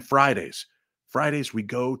 And then Fridays we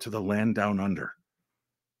go to the land down under.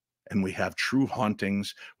 and we have True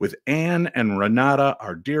Hauntings with Anne and Renata,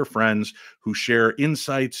 our dear friends who share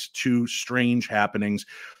insights to strange happenings.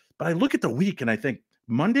 But I look at the week and I think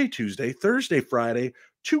Monday, Tuesday, Thursday, Friday,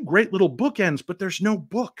 2 great little bookends, but there's no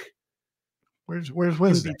book. Where's In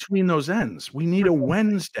Wednesday? between those ends. We need a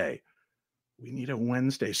Wednesday. We need a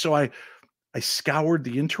Wednesday. So I scoured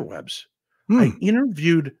the interwebs. I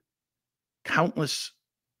interviewed countless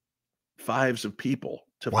fives of people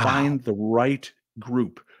to find the right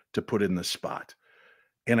group to put in the spot.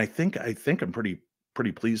 And I think I'm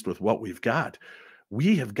pretty pleased with what we've got.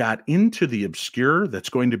 We have got Into the Obscure that's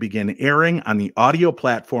going to begin airing on the audio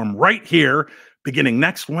platform right here beginning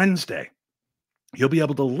next Wednesday. You'll be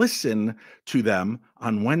able to listen to them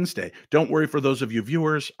on Wednesday. Don't worry for those of you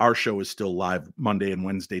viewers. Our show is still live Monday and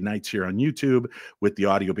Wednesday nights here on YouTube, with the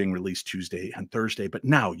audio being released Tuesday and Thursday. But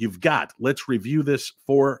now you've got, let's review this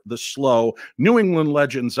for the slow, New England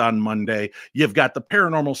Legends on Monday. You've got the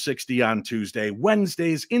Paranormal 60 on Tuesday,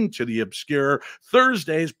 Wednesdays Into the Obscure,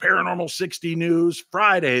 Thursdays Paranormal 60 News,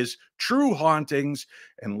 Fridays True Hauntings.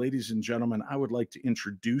 And ladies and gentlemen, I would like to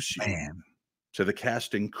introduce you to the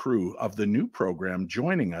cast and crew of the new program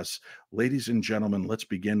joining us. Ladies and gentlemen, let's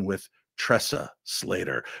begin with Tressa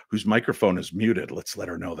Slater, whose microphone is muted. Let's let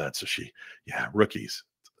her know that. So rookies.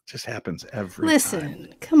 It just happens every time.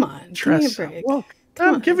 Listen, come on. Tressa, give me a break. Well,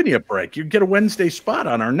 I'm giving you a break. You get a Wednesday spot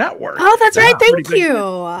on our network. Oh, that's right. Thank you.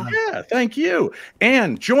 Yeah, thank you.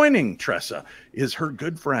 And joining Tressa is her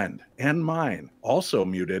good friend and mine, also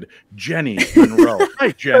muted, Jenny Monroe.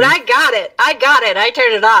 Hi, Jenny. But I got it. I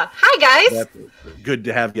turned it off. Hi, guys. That's good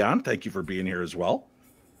to have you on. Thank you for being here as well.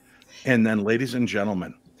 And then, ladies and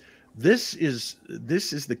gentlemen, this is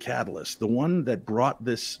the catalyst, the one that brought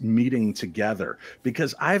this meeting together,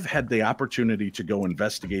 because I've had the opportunity to go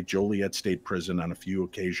investigate Joliet State Prison on a few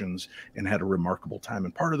occasions and had a remarkable time.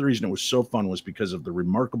 And part of the reason it was so fun was because of the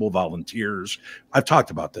remarkable volunteers. I've talked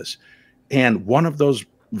about this. And one of those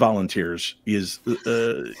volunteers is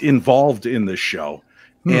involved in this show.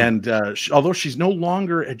 And although she's no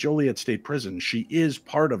longer at Joliet State Prison, she is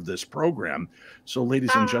part of this program. So,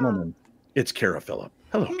 ladies and gentlemen, it's Kara Phillip.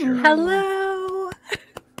 Hello, Kara. Hello.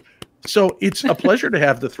 So it's a pleasure to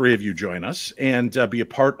have the three of you join us and be a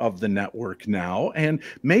part of the network now. And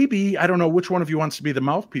maybe, I don't know which one of you wants to be the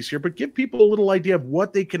mouthpiece here, but give people a little idea of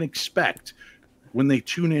what they can expect when they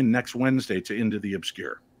tune in next Wednesday to Into the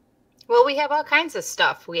Obscure. Well, we have all kinds of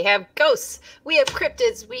stuff. We have ghosts. We have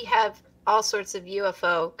cryptids. We have all sorts of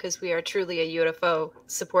UFO, because we are truly a UFO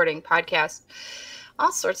supporting podcast.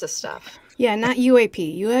 All sorts of stuff. Yeah, not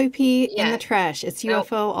UAP. UAP in the trash. It's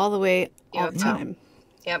UFO all the way, all the time.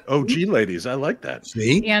 Yep. Oh, gee, ladies, I like that.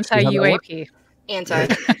 See? Anti-UAP.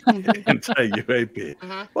 Anti-UAP.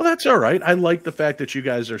 Well, that's all right. I like the fact that you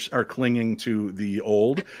guys are clinging to the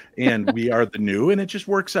old and we are the new, and it just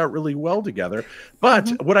works out really well together. But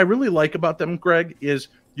what I really like about them, Greg, is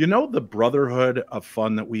the brotherhood of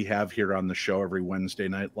fun that we have here on the show every Wednesday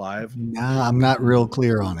night live? Nah, I'm not real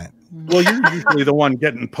clear on it. Well, you're usually the one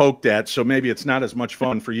getting poked at, so maybe it's not as much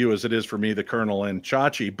fun for you as it is for me, the Colonel, and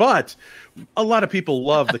Chachi. But a lot of people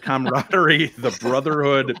love the camaraderie, the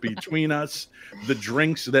brotherhood between us, the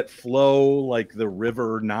drinks that flow like the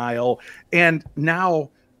River Nile. And now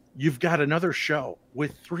you've got another show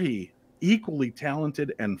with 3 equally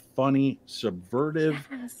talented and funny, subversive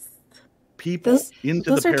people into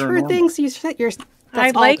the paranormal. Those are true things you said.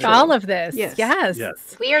 I like all of this.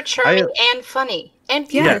 Yes. We are charming and funny and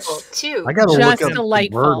beautiful too. I gotta just look up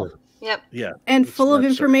delightful. Yep. Yeah. And full of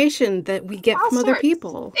information that we get from other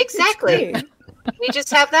people. Exactly. We just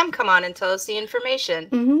have them come on and tell us the information.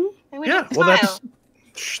 And we just well, smile.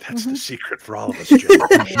 that's the secret for all of us, Jenny.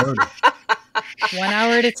 1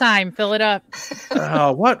 hour at a time. Fill it up.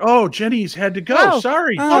 What? Oh, Jenny's had to go. Oh.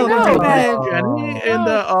 Sorry. Oh, no. Jenny. And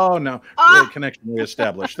no. The connection we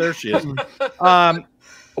established. There she is.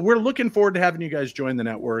 We're looking forward to having you guys join the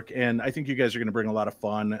network, and I think you guys are going to bring a lot of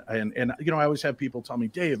fun. And I always have people tell me,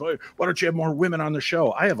 Dave, why don't you have more women on the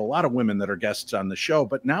show? I have a lot of women that are guests on the show,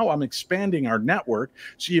 but now I'm expanding our network.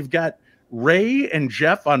 So you've got Ray and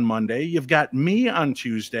Jeff on Monday. You've got me on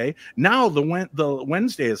Tuesday. Now the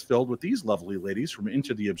Wednesday is filled with these lovely ladies from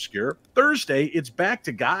Into the Obscure. Thursday, it's back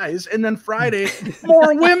to guys. And then Friday,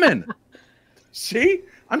 more women. See?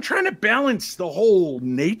 I'm trying to balance the whole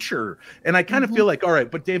nature. And I kind of feel like, all right,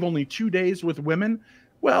 but Dave, only 2 days with women?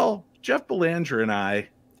 Well, Jeff Belanger and I,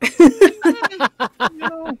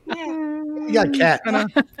 You got cat.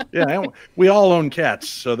 we all own cats.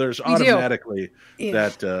 So there's automatically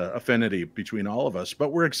that affinity between all of us.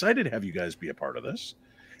 But we're excited to have you guys be a part of this.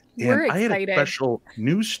 We're and excited. I had a special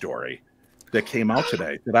news story that came out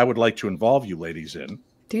today that I would like to involve you ladies in.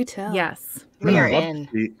 Do tell. Yes. We are I'd love in.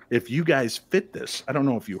 to see if you guys fit this. I don't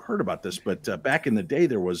know if you heard about this, but back in the day,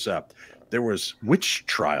 there was witch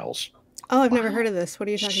trials. Oh, I've never heard of this. What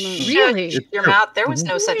are you talking about? Really? It's Your true. mouth. There was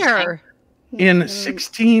no such thing. Where? In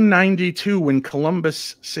 1692, when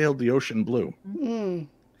Columbus sailed the ocean blue. I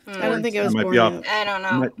don't think I was might born be off. yet. I don't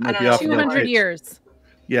know. Might I don't be know. off. 200 years.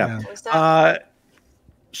 Yeah. What was that?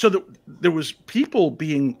 So there was people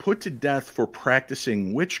being put to death for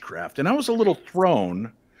practicing witchcraft, and I was a little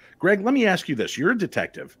thrown. Greg, let me ask you this: you're a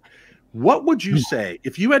detective. What would you say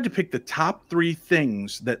if you had to pick the top 3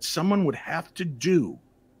 things that someone would have to do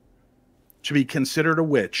to be considered a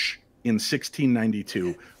witch in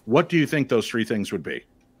 1692? What do you think those 3 things would be?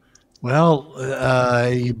 Well,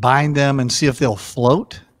 you bind them and see if they'll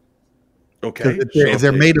float. Okay. If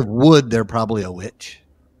they're made of wood, they're probably a witch.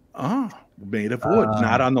 Oh, made of wood.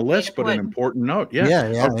 Not on the list, but an important note. Yeah.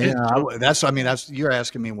 Yeah. Okay. That's you're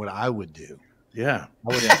asking me what I would do. Yeah.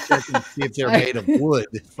 I would check and see if they're made of wood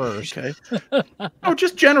first. Okay. Oh,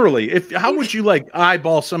 just generally, how would you like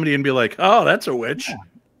eyeball somebody and be like, oh, that's a witch?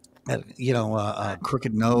 A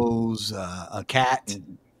crooked nose, a cat,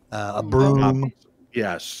 a broom.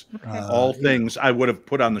 Yes. All things I would have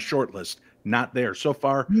put on the short list. Not there. So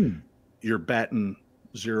far, you're batting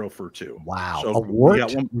 0 for 2. Wow. So A wart?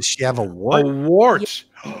 Does she have a wart? A wart.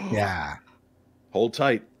 Yeah. Hold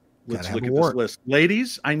tight. Let's look at wart. this list.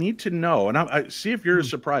 Ladies, I need to know, and I see if you're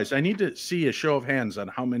surprised. I need to see a show of hands on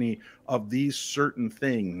how many of these certain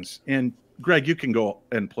things. And Greg, you can go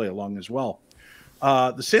and play along as well.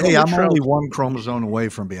 The Salem I'm trial, only one chromosome away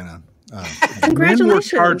from being a.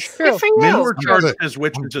 Congratulations. Men were charged as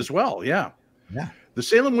witches as well. Yeah. Yeah. The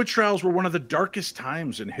Salem witch trials were one of the darkest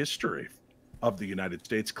times in history of the United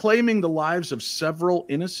States, claiming the lives of several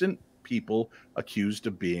innocent people accused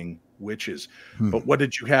of being witches. But what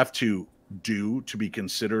did you have to do to be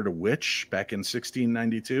considered a witch back in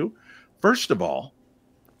 1692? First of all,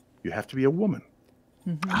 you have to be a woman.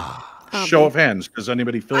 Show of hands. Does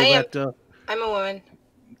anybody feel that? I'm a woman.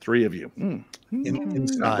 3 of you.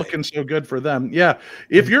 Inside. Not looking so good for them. Yeah.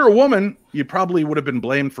 If you're a woman, you probably would have been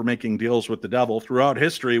blamed for making deals with the devil. Throughout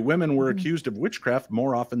history, women were accused of witchcraft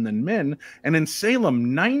more often than men. And in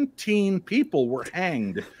Salem, 19 people were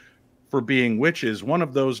hanged for being witches. One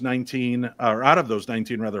of those 19, or out of those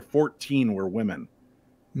 19, rather, 14 were women.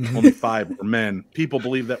 Only 5 were men. People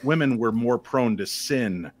believe that women were more prone to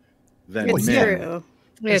sin than It's men. true.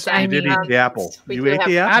 Yes, You did eat the apple. You ate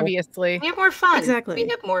the apple? obviously. We have more fun. Exactly. We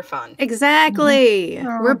have more fun. Exactly.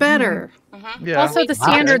 We're better. Yeah. Also, the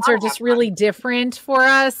standards are just really different for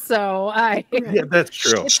us. So Yeah, that's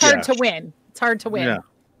true. it's hard to win. It's hard to win. Yeah.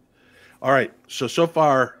 All right. So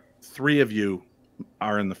far, 3 of you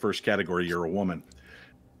are in the first category. You're a woman.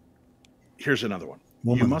 Here's another one.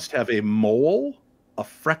 You must have a mole, a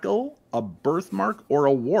freckle, a birthmark, or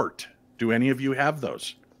a wart. Do any of you have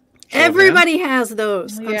those? Everybody has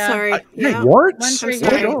those. I'm Yeah. sorry. Warts? I'm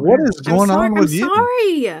sorry. What is going on with you? I'm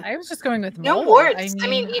sorry. I was just going with No mole. warts. I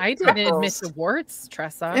mean, I didn't admit the warts,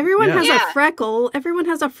 Tressa. Everyone has Yeah. a freckle. Everyone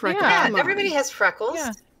has a freckle. Yeah, Come on. Everybody has freckles.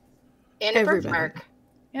 Yeah. And a Everybody. birthmark.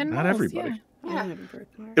 And Not moles, everybody. yeah. I don't have a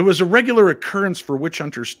birthmark. It was a regular occurrence for witch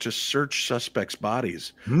hunters to search suspects'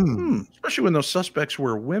 bodies, especially when those suspects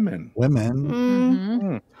were women.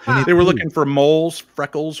 Women. They were looking for moles,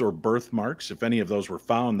 freckles, or birthmarks. If any of those were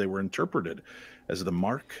found, they were interpreted as the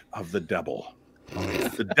mark of the devil.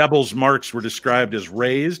 The devil's marks were described as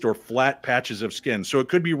raised or flat patches of skin. So it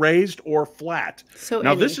could be raised or flat. So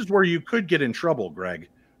Now, any. this is where you could get in trouble, Greg,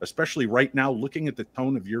 especially right now, looking at the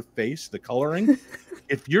tone of your face, the coloring.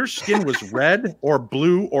 If your skin was red or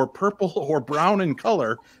blue or purple or brown in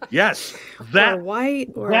color, yes, that or white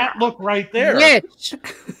or that look right there. Witch.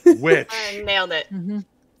 Witch. I nailed it.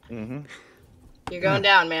 Mm-hmm. You're going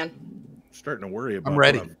down, man. Starting to worry about I'm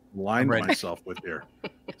ready. what I've lined myself with here.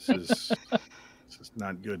 This is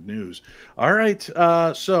not good news. All right.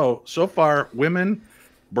 So far, women,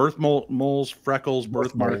 moles, freckles,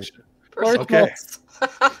 birthmarks. Okay.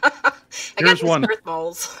 Here's one. Birth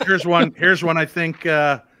moles. Here's one. I think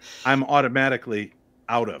I'm automatically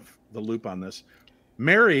out of the loop on this.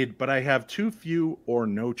 Married, but I have too few or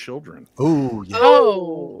no children. Oh, yeah.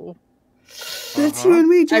 Oh. That's you and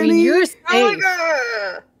me, Jenny. I mean, you're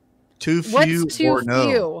safe. Too few What's too or no?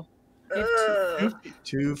 few?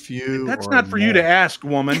 Too few. That's or not for you no. to ask,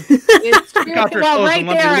 woman. It's true. out their Well, clothes right and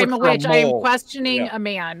let me there, look I'm a for a witch. I am mole. questioning Yeah. a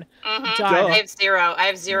man. I have 0. I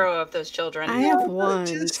have 0 of those children. I have one.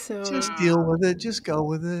 Just So deal with it. Just go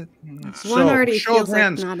with it. one already show of feels like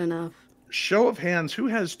hands. not enough. Show of hands. Who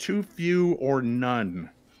has too few or none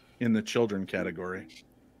in the children category?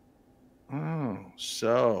 Oh,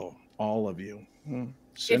 so all of you.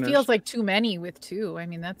 It feels like too many with 2. I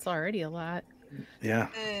mean, that's already a lot. Yeah.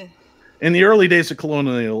 In the early days of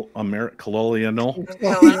colonial You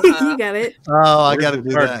got it. Oh, I got to do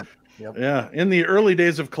that. Yep. Yeah. In the early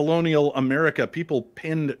days of colonial America, people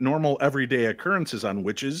pinned normal everyday occurrences on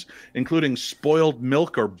witches, including spoiled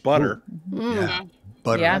milk or butter. Yeah.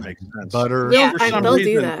 Butter. Yeah. That makes sense. Butter. Yeah, For some they'll do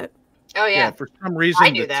reason- that. Oh yeah. For some reason, I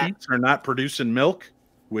do the that. teats are not producing milk,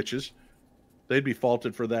 witches. They'd be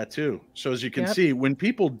faulted for that too. So as you can see, when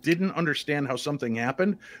people didn't understand how something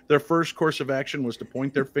happened, their first course of action was to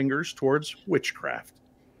point their fingers towards witchcraft.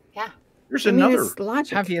 Yeah. Here's I mean, another. it's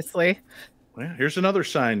logic. Obviously. Yeah, here's another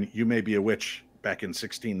sign you may be a witch back in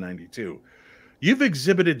 1692. You've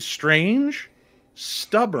exhibited strange,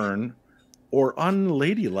 stubborn, or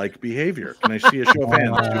unladylike behavior. Can I see a show of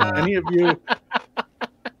hands? Do any of you?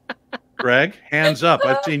 Greg, hands up.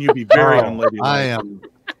 I've seen you be very unladylike. I am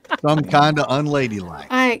some kind of unladylike.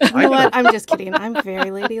 You know what? I'm just kidding. I'm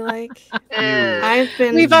very ladylike. I've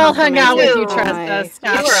been. We've all hung out with you, complimented trust by-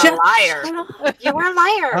 us. You were a liar. You were a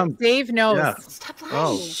liar. Dave knows. Yeah. Stop lying.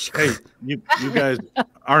 Oh, hey, you guys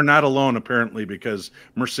are not alone apparently, because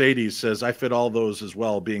Mercedes says I fit all those as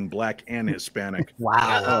well, being black and Hispanic.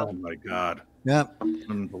 Wow. Oh my God. Yep.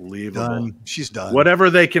 Unbelievable. Done. She's done.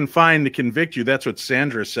 Whatever they can find to convict you, that's what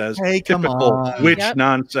Sandra says. Hey, come Typical on. witch Yep.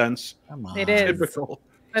 nonsense. Come on. It is. Typical.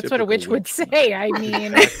 That's what a witch would say. I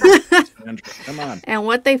mean, Sandra, come on. And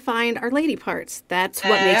what they find are lady parts. That's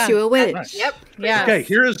what Yeah. makes you a witch. Right. Yep. yeah. Okay,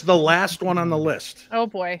 here's the last one on the list. Oh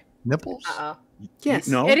boy. Nipples? Uh-oh. Yes.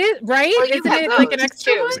 No, It is right. Well, you Isn't have it like an those,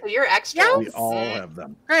 extra too, one? so you're extra. Yeah. we all have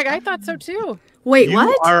them. Greg, I thought so too. Wait, You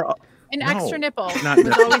what? are An No, extra nipple. not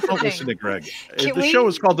was always the don't thing. listen to Greg. Can The we- show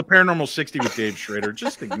is called The Paranormal 60 with Dave Schrader.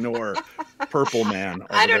 Just ignore Purple Man.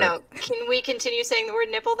 I over don't there. know. Can we continue saying the word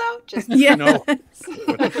nipple though? Just Yes. No.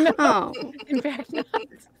 Oh. In fact,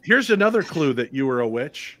 Here's another clue that you are a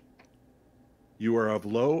witch. You are of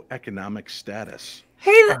low economic status.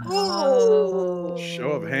 Hey, oh.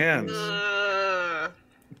 Show of hands.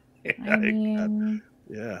 I mean,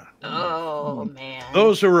 Yeah. Oh man.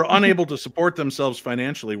 Those who were unable to support themselves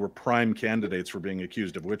financially were prime candidates for being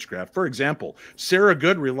accused of witchcraft. For example, Sarah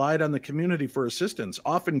Good relied on the community for assistance,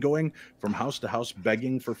 often going from house to house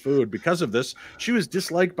begging for food. Because of this, she was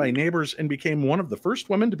disliked by neighbors and became one of the first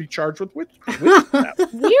women to be charged with witchcraft.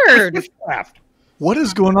 weird. Witchcraft. What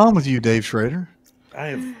is going on with you, Dave Schrader?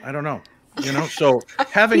 I don't know. So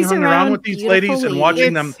having He's hung around around with these beautiful ladies and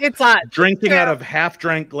watching them It's odd. drinking out of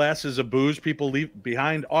half-drank glasses of booze people leave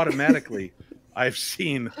behind automatically, I've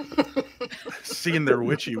seen their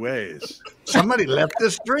witchy ways. Somebody left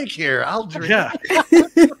this drink here. I'll drink. Yeah.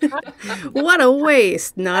 what a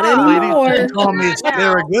waste. Not Oh, anymore. Call me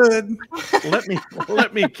Sarah Good.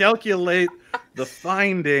 Let me calculate the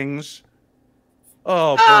findings.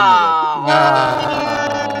 Oh, burn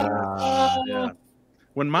the witch. Yeah.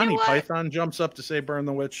 When Monty what? Python jumps up to say burn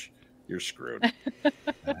the witch, you're screwed.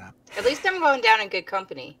 At least I'm going down in good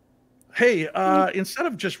company. Hey, instead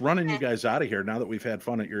of just running you guys out of here, now that we've had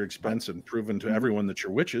fun at your expense and proven to everyone that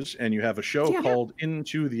you're witches, and you have a show called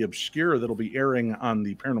Into the Obscure that'll be airing on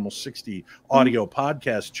the Paranormal 60 audio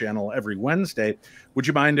podcast channel every Wednesday, would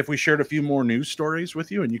you mind if we shared a few more news stories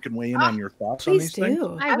with you and you can weigh in on your thoughts on Please these things?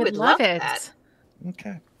 do. I would love it. that.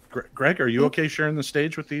 Okay. Greg, are you okay sharing the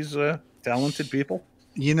stage with these talented people?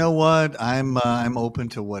 You know what? I'm open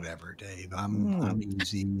to whatever, Dave. I'm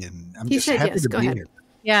easy, and I'm He just said happy yes. to Go be ahead. here.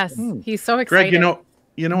 Yes, he's so excited. Greg,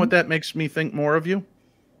 you know what that makes me think more of you?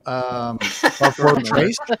 Buffalo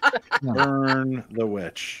Trace? Burn the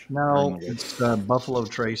witch. No, Burn the witch. it's Buffalo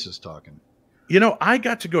Trace is talking. I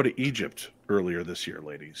got to go to Egypt earlier this year,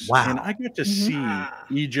 ladies. Wow. And I got to see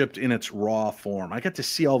Egypt in its raw form. I got to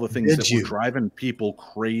see all the things that were driving people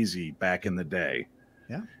crazy back in the day.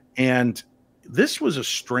 Yeah. And this was a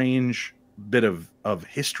strange bit of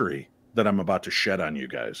history that I'm about to shed on you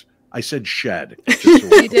guys. I said shed.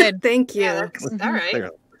 You did. Thank you. Yeah, that's all right. There. I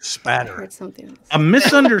Spatter. heard something else. A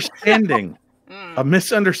misunderstanding. Mm. A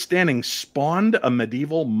misunderstanding spawned a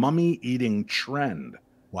medieval mummy-eating trend.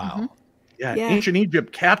 Wow. Yeah, Yeah. ancient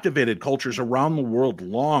Egypt captivated cultures around the world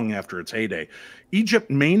long after its heyday. Egypt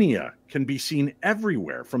mania can be seen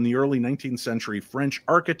everywhere, from the early 19th century French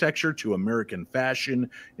architecture to American fashion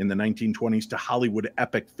in the 1920s to Hollywood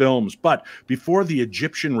epic films. But before the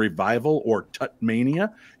Egyptian revival or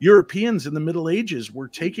Tutmania, Europeans in the Middle Ages were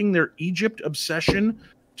taking their Egypt obsession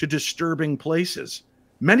to disturbing places.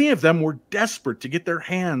 Many of them were desperate to get their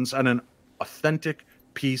hands on an authentic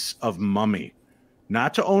piece of mummy,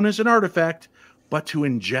 not to own as an artifact, but to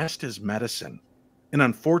ingest as medicine. An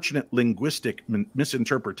unfortunate linguistic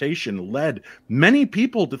misinterpretation led many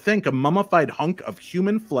people to think a mummified hunk of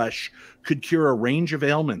human flesh could cure a range of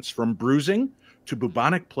ailments from bruising to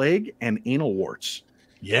bubonic plague and anal warts.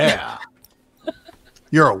 Yeah.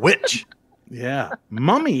 You're a witch. Yeah.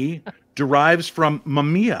 Mummy derives from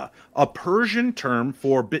mumia, a Persian term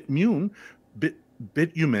for bitumen,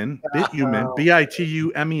 bitumen,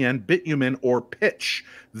 B-I-T-U-M-E-N, bitumen, or pitch,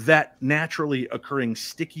 that naturally occurring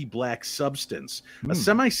sticky black substance, a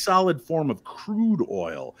semi-solid form of crude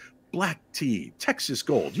oil, black tea, Texas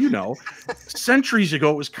gold, you know. Centuries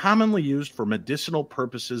ago, it was commonly used for medicinal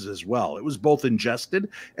purposes as well. It was both ingested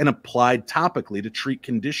and applied topically to treat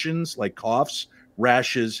conditions like coughs,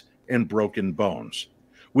 rashes, and broken bones.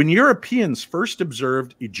 When Europeans first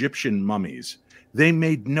observed Egyptian mummies, they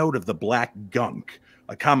made note of the black gunk,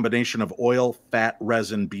 a combination of oil, fat,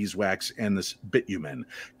 resin, beeswax, and this bitumen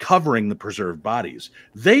covering the preserved bodies.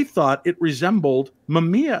 They thought it resembled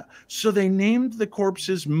mumia, so they named the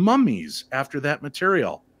corpses mummies after that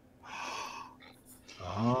material.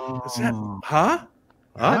 Oh. Is that, huh?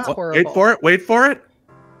 That's Huh? horrible. Wait for it. Wait for it.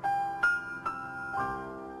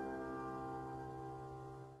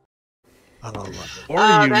 Or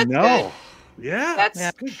you that's know. good. Yeah.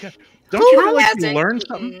 That's good. Don't you feel like you hasn't learned eaten-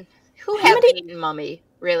 something? Who hasn't eaten mummy?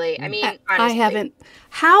 Really? I mean, I honestly, haven't.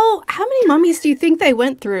 How many mummies do you think they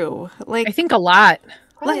went through? Like I think a lot.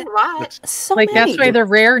 Probably a lot. so Like many. that's why they're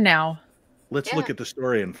rare now. Let's look at the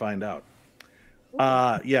story and find out.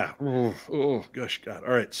 Yeah. Oh, gosh, God.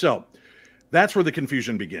 All right. So that's where the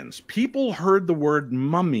confusion begins. People heard the word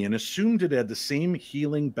mummy and assumed it had the same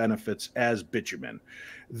healing benefits as bitumen.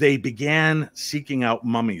 They began seeking out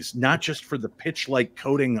mummies, not just for the pitch-like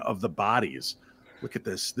coating of the bodies. Look at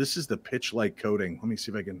this. This is the pitch-like coating. Let me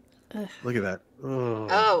see if I can look at that.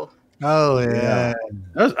 Oh. Oh, yeah.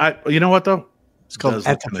 You know what, though? It's called Does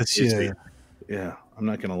look kinda tasty. epithelium. Yeah, I'm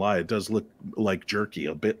not going to lie. It does look like jerky,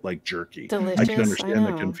 a bit like jerky. Delicious, I can I understand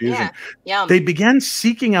the know. confusion. Yeah. Yum. They began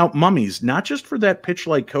seeking out mummies, not just for that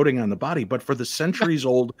pitch-like coating on the body, but for the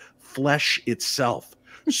centuries-old flesh itself.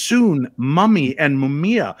 Soon, mummy and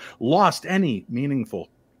mumia lost any meaningful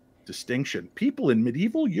distinction. People in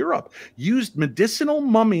medieval Europe used medicinal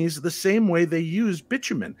mummies the same way they used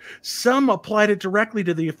bitumen. Some applied it directly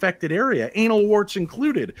to the affected area, anal warts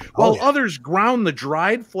included, while others ground the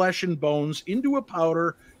dried flesh and bones into a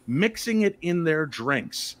powder, mixing it in their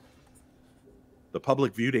drinks. The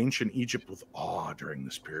public viewed ancient Egypt with awe during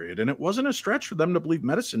this period, and it wasn't a stretch for them to believe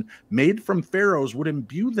medicine made from pharaohs would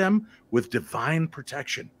imbue them with divine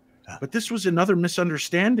protection. But this was another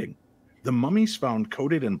misunderstanding. The mummies found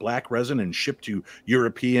coated in black resin and shipped to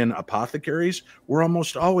European apothecaries were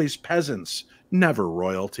almost always peasants, never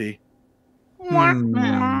royalty.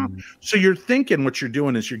 So you're thinking what you're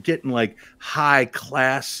doing is you're getting like high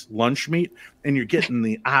class lunch meat, and you're getting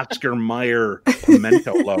the Oscar Mayer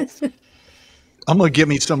pimento loaf. I'm going to give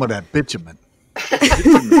me some of that bitumen.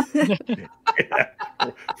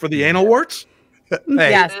 For the anal warts? Hey,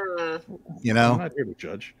 Yes. you I'm know, not here to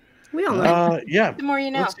judge. We all know. Yeah. The more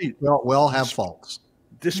you know. Let's see. we all have faults.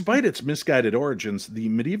 Despite its misguided origins, the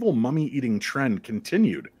medieval mummy eating trend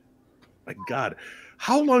continued. My God.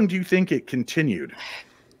 How long do you think it continued?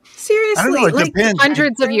 Seriously, I don't know. It like depends.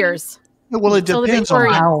 Hundreds of years. Well, it Till the depends on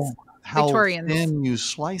how Victorians. thin you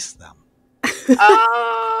slice them.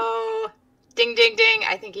 Oh. Ding, ding, ding.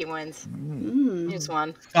 I think he wins. Here's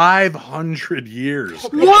one. 500 years.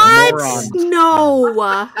 what? Morons.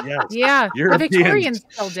 No. Yes. Yeah. The Europeans. Victorians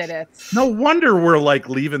still did it. No wonder we're like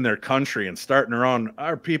leaving their country and starting our own.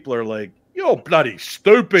 Our people are like, you're bloody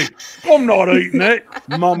stupid. I'm not eating it.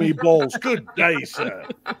 Mummy balls. Good day, sir.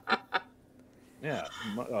 Yeah.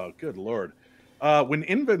 Oh, good Lord. When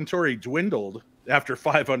inventory dwindled after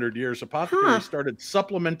 500 years, apothecaries started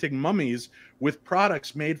supplementing mummies with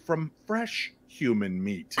products made from fresh human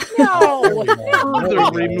meat. No. Further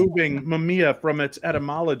removing mumia from its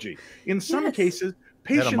etymology. In some cases,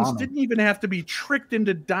 patients Edamame. didn't even have to be tricked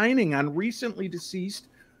into dining on recently deceased.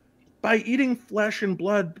 By eating flesh and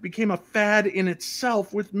blood became a fad in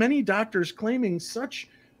itself, with many doctors claiming such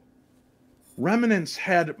remnants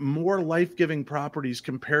had more life-giving properties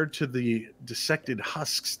compared to the dissected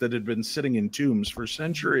husks that had been sitting in tombs for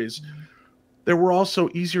centuries. They were also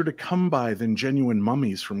easier to come by than genuine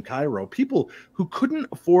mummies from Cairo. People who couldn't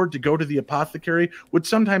afford to go to the apothecary would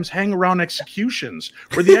sometimes hang around executions,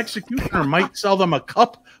 where the executioner might sell them a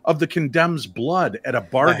cup of the condemned's blood at a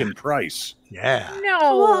bargain price. Yeah.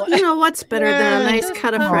 No. Well, you know what's better than a nice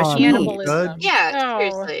cut of fresh meat? Cannibalism. Yeah, No.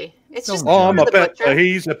 seriously. It's just I'm go a to the pepper, butcher.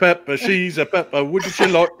 he's a pepper, she's a pepper. Wouldn't you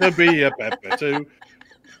like to be a pepper too?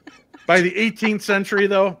 By the 18th century,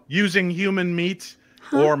 though, using human meat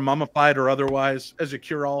or mummified or otherwise, as a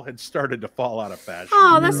cure-all, had started to fall out of fashion.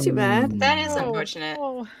 Oh, that's too bad. That is unfortunate.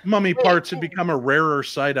 Mummy parts had become a rarer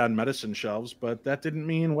sight on medicine shelves, but that didn't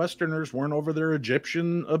mean Westerners weren't over their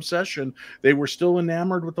Egyptian obsession. They were still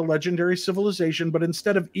enamored with the legendary civilization, but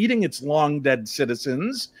instead of eating its long-dead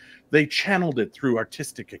citizens, they channeled it through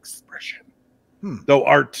artistic expression. Though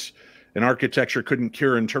art and architecture couldn't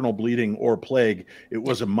cure internal bleeding or plague, it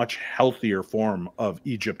was a much healthier form of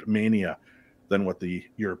Egypt mania than what the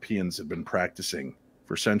Europeans had been practicing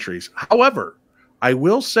for centuries. However, I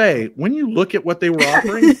will say, when you look at what they were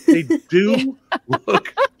offering, they do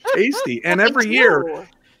look tasty. And every year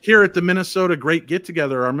here at the Minnesota Great Get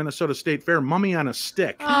Together, our Minnesota State Fair, Mummy on a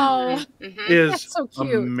Stick is so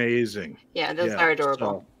cute. amazing. Yeah, those are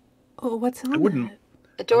adorable. Oh, what's on it?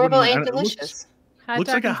 Adorable and delicious. Looks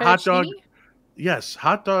like a hot dog. Yes,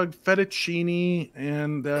 hot dog, fettuccine,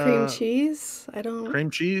 and cream cheese. Cream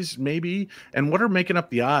cheese, maybe. And what are making up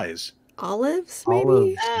the eyes? Olives,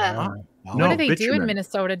 maybe. What do they do in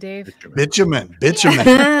Minnesota, Dave? Bitumen.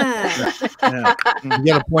 Yeah. You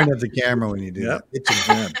got to point at the camera when you do that.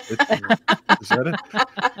 Bitumen. Is that it?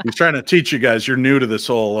 He's trying to teach you guys. You're new to this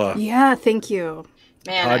whole. Yeah, thank you.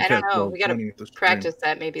 Man, I don't know. We got to practice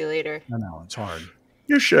that maybe later. I know it's hard.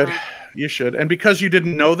 You should. You should. And because you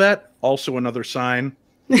didn't know that, also another sign.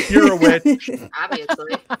 You're a witch.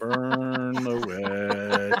 Obviously. Burn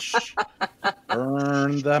the witch.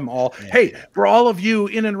 Burn them all. Hey, for all of you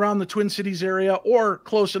in and around the Twin Cities area or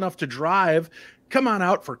close enough to drive, come on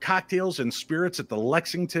out for cocktails and spirits at the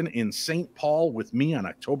Lexington in St. Paul with me on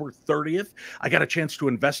October 30th. I got a chance to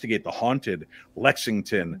investigate the haunted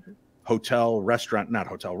Lexington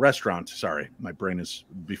restaurant. Sorry, my brain is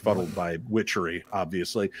befuddled by witchery,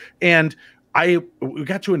 obviously. And we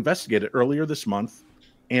got to investigate it earlier this month,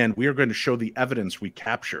 and we are going to show the evidence we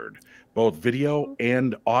captured, both video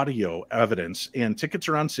and audio evidence. And tickets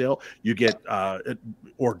are on sale. You get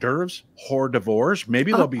hors d'oeuvres, hors d'oeuvres.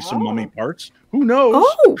 Maybe there'll be some mummy parts. Who knows?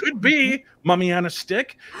 Could be Mummy on a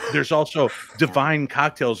Stick. There's also divine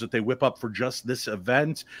cocktails that they whip up for just this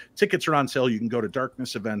event. Tickets are on sale. You can go to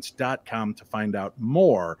darknessevents.com to find out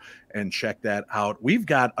more and check that out. We've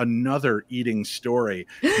got another eating story,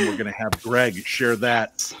 and we're going to have Greg share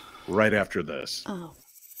that right after this.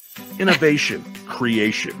 Innovation,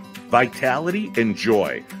 creation, vitality, and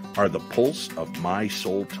joy are the pulse of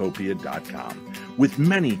mysoultopia.com, with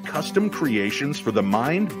many custom creations for the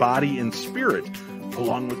mind, body, and spirit,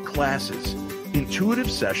 along with classes,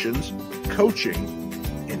 intuitive sessions, coaching,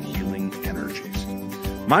 and healing energies.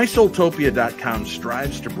 mysoultopia.com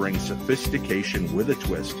strives to bring sophistication with a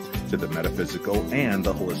twist to the metaphysical and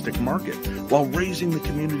the holistic market, while raising the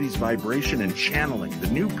community's vibration and channeling the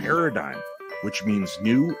new paradigm, which means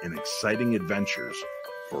new and exciting adventures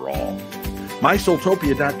for all.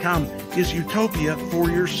 mysoultopia.com is utopia for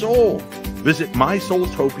your soul. Visit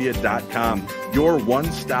mysoultopia.com, your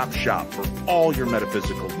one-stop shop for all your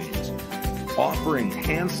metaphysical needs, offering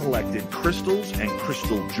hand-selected crystals and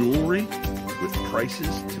crystal jewelry with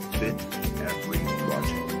prices to fit every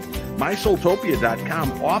budget.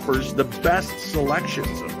 mysoultopia.com offers the best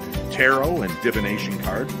selections of tarot and divination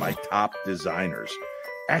cards by top designers,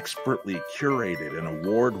 expertly curated and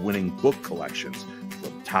award-winning book collections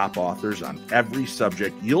from top authors on every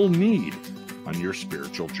subject you'll need on your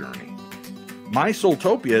spiritual journey.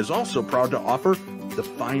 mysoultopia is also proud to offer the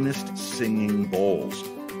finest singing bowls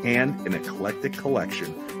and an eclectic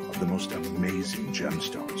collection of the most amazing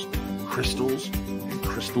gemstones, crystals, and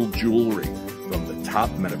crystal jewelry from the top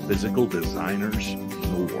metaphysical designers in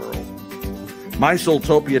the world.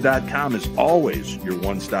 mysoultopia.com is always your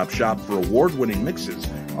one-stop shop for award-winning mixes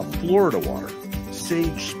of Florida water,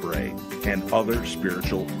 sage spray, and other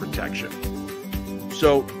spiritual protection.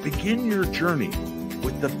 So begin your journey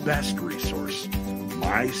with the best resource,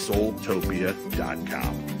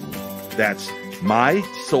 mysoultopia.com. That's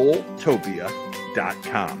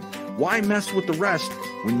mysoultopia.com. Why mess with the rest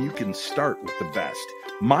when you can start with the best?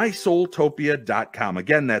 mysoultopia.com.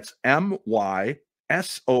 Again, that's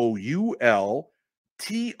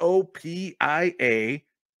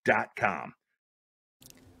mysoultopia.com.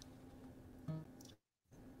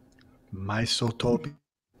 Mysoultopia.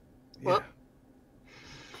 Yeah.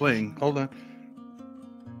 Playing. Hold on.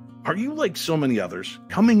 Are you like so many others,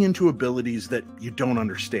 coming into abilities that you don't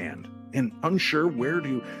understand and unsure where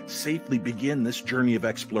to safely begin this journey of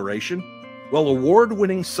exploration? Well,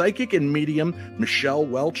 award-winning psychic and medium Michelle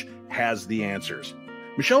Welch has the answers.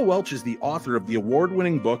 Michelle Welch is the author of the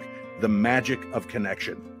award-winning book, The Magic of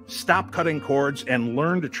Connection. Stop cutting cords and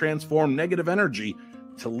learn to transform negative energy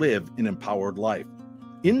to live an empowered life.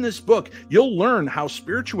 In this book, you'll learn how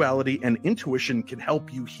spirituality and intuition can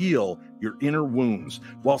help you heal your inner wounds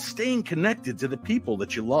while staying connected to the people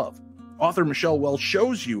that you love. Author Michelle Welch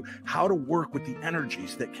shows you how to work with the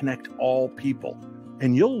energies that connect all people,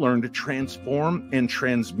 and you'll learn to transform and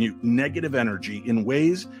transmute negative energy in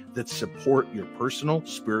ways that support your personal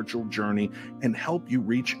spiritual journey and help you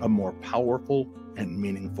reach a more powerful and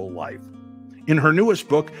meaningful life. In her newest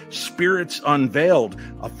book, Spirits Unveiled,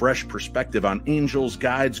 a fresh perspective on angels,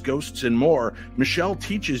 guides, ghosts, and more, Michelle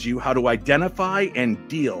teaches you how to identify and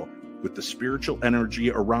deal with the spiritual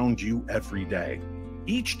energy around you every day.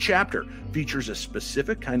 Each chapter features a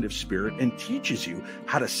specific kind of spirit and teaches you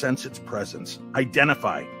how to sense its presence,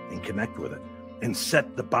 identify and connect with it, and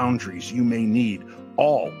set the boundaries you may need,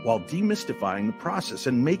 all while demystifying the process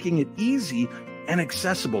and making it easy and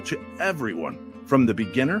accessible to everyone, from the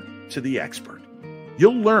beginner to the expert.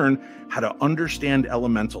 You'll learn how to understand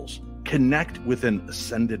elementals, connect with an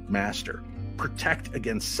ascended master, protect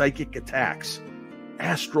against psychic attacks,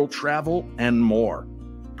 astral travel, and more.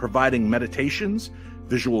 Providing meditations,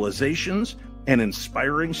 visualizations, and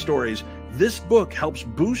inspiring stories, this book helps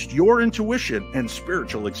boost your intuition and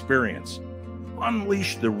spiritual experience.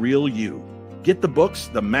 Unleash the real you. Get the books,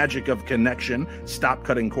 The Magic of Connection, Stop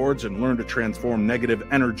Cutting Cords and Learn to Transform Negative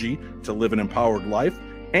Energy to Live an Empowered Life,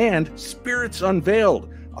 and Spirits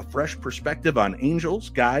Unveiled, a fresh perspective on angels,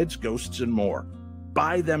 guides, ghosts, and more.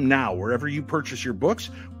 Buy them now wherever you purchase your books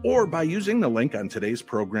or by using the link on today's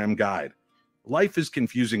program guide. Life is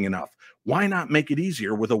confusing enough. Why not make it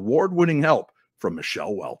easier with award-winning help from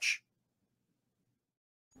Michelle Welch?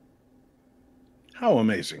 How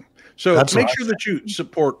amazing. So make sure that you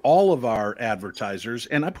support all of our advertisers,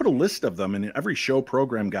 and I put a list of them in every show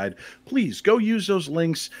program guide. Please go use those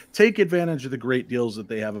links. Take advantage of the great deals that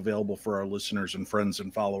they have available for our listeners and friends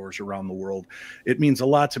and followers around the world. It means a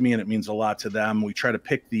lot to me, and it means a lot to them. We try to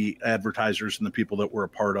pick the advertisers and the people that we're a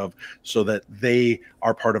part of so that they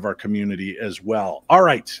are part of our community as well. All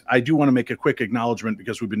right. I do want to make a quick acknowledgement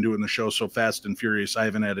because we've been doing the show so fast and furious. I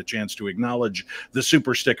haven't had a chance to acknowledge the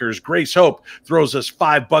super stickers. Grace Hope throws us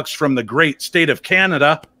 $5 from the great state of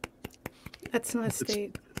Canada. That's not a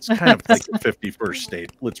state. It's kind of like the 51st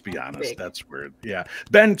state. Let's be honest. That's weird. Yeah.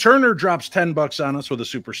 Ben Turner drops $10 on us with a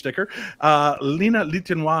super sticker. Lena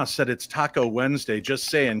Litinois said it's Taco Wednesday. Just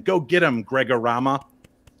saying. Go get him, Gregorama.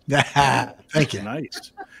 Thank you.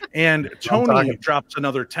 Nice. And Tony drops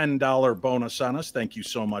another $10 bonus on us. Thank you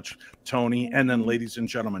so much, Tony. And then, ladies and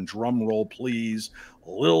gentlemen, drum roll, please.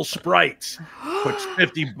 Lil Sprite puts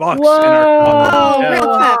 $50 in our Rip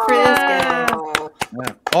clap for this guy.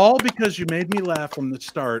 Yeah. All because you made me laugh from the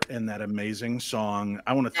start and that amazing song.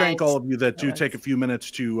 I want to thank all of you that do take a few minutes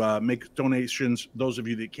to make donations. Those of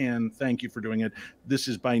you that can, thank you for doing it. This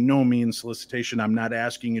is by no means solicitation. I'm not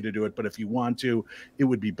asking you to do it, but if you want to, it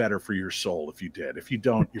would be better for your soul if you did. If you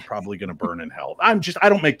don't, you're probably going to burn in hell. I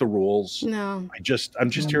don't make the rules. No. I'm just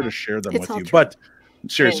here to share them with you. True. But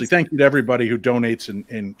seriously, thank you to everybody who donates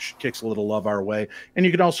and kicks a little love our way. And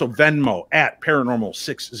you can also Venmo at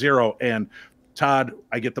Paranormal60. And Todd,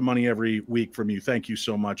 I get the money every week from you. Thank you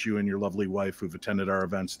so much, you and your lovely wife who've attended our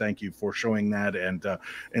events. Thank you for showing that, and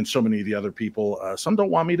so many of the other people. Some don't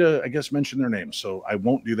want me to, I guess, mention their names, so I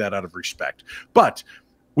won't do that out of respect. But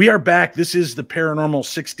we are back. This is the Paranormal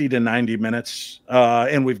 60 to 90 minutes,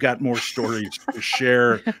 and we've got more stories to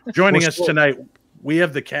share. Joining us tonight, we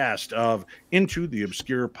have the cast of Into the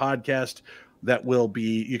Obscure podcast. That will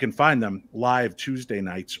be, you can find them live Tuesday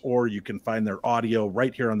nights, or you can find their audio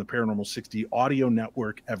right here on the Paranormal 60 audio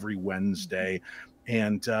network every Wednesday.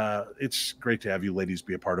 And it's great to have you ladies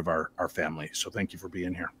be a part of our family. So thank you for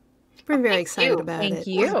being here. We're very excited about it. Thank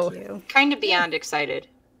you. Kind of beyond excited.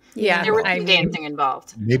 Yeah. There was some dancing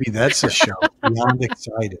involved. Maybe that's a show. Beyond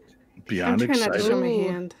excited. Beyond I'm trying not to excited. show my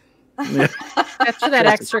hand. Yeah. That's for that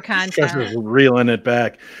extra content. Just reeling it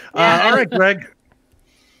back. All right, Greg.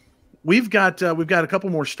 We've got a couple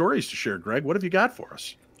more stories to share. Greg, what have you got for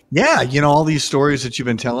us? Yeah, all these stories that you've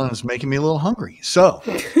been telling is making me a little hungry. So,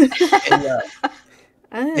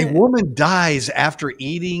 a woman dies after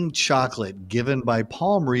eating chocolate given by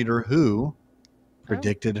palm reader who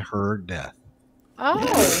predicted her death.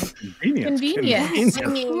 Oh, convenient.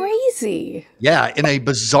 Crazy. Yeah, in a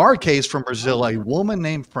bizarre case from Brazil, a woman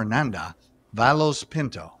named Fernanda Valos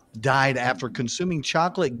Pinto died after consuming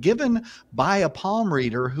chocolate given by a palm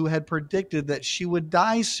reader who had predicted that she would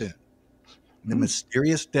die soon. The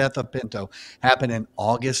mysterious death of Pinto happened in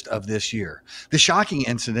August of this year. The shocking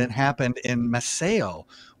incident happened in Maceió,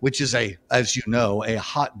 which is as you know, a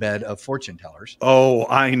hotbed of fortune tellers. Oh,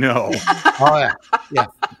 I know. Oh, yeah.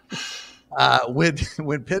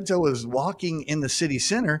 When Pinto was walking in the city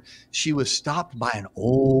center, she was stopped by an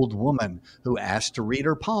old woman who asked to read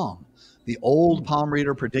her palm. The old palm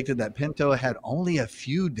reader predicted that Pinto had only a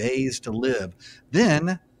few days to live.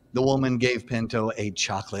 Then the woman gave Pinto a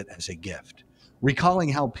chocolate as a gift. Recalling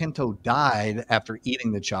how Pinto died after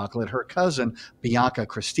eating the chocolate, her cousin, Bianca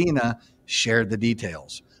Cristina, shared the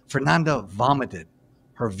details. Fernanda vomited.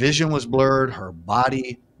 Her vision was blurred. Her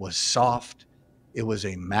body was soft. It was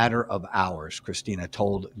a matter of hours, Christina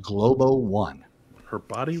told Globo One. Her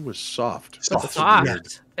body was soft. Soft.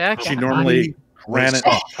 She normally ran it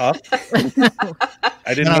tough.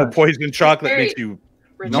 I didn't know poison chocolate makes you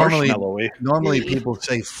marshmallowy. Normally people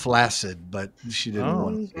say flaccid, but she didn't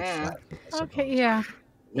want to say flaccid. Okay, yeah.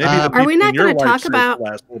 Maybe are we not going to talk about?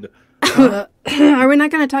 Are we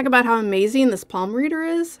not going to talk about how amazing this palm reader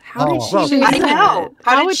is? How did she? I know.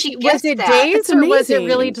 How did she get Was it that? days or was it amazing.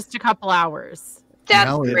 really just a couple hours? That's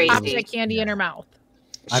No, it Popped crazy. the candy in her mouth.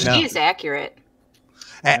 She's accurate.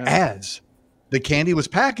 As the candy was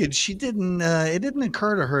packaged, she didn't. It didn't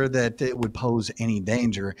occur to her that it would pose any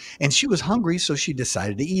danger, and she was hungry, so she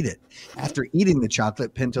decided to eat it. After eating the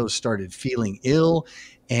chocolate, Pinto started feeling ill,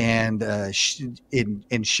 and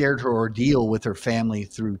shared her ordeal with her family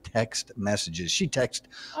through text messages. She texted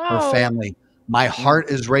her family, "My heart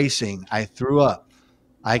is racing. I threw up.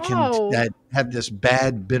 I can have this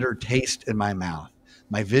bad, bitter taste in my mouth.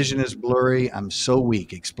 My vision is blurry. I'm so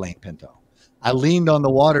weak," explained Pinto. "I leaned on the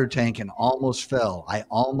water tank and almost fell. I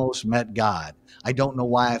almost met God. I don't know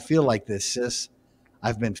why I feel like this, sis.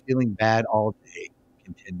 I've been feeling bad all day."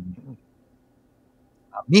 Continued.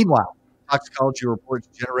 Meanwhile, toxicology reports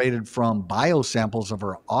generated from biosamples of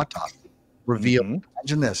her autopsy revealed,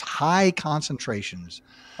 imagine this, high concentrations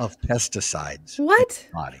of pesticides. What? In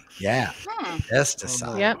the body. Yeah.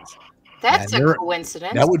 Pesticides. Yep. That's Yeah, a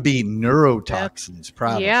coincidence. That would be neurotoxins,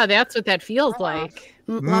 probably. Yeah, that's what that feels like.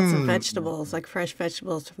 Lots of vegetables, like fresh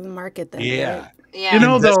vegetables from the market. Then, Yeah. right? Yeah. You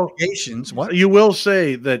know, though, Investigations. What? you will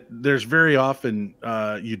say that there's very often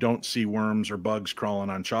you don't see worms or bugs crawling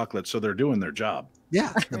on chocolate, so they're doing their job.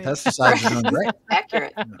 Yeah, the pesticides are doing great.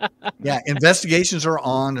 Accurate. Yeah, investigations are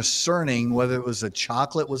on discerning whether it was the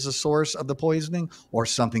chocolate was the source of the poisoning or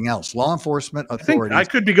something else. Law enforcement I think authorities. I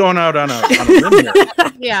could be going out on a limb here.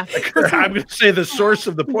 Yeah. I'm going to say the source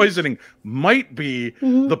of the poisoning might be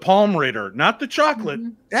the palm reader, not the chocolate.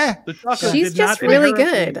 Yeah, The chocolate She's did just not really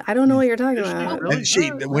inherently- good. I don't know what you're talking about. really and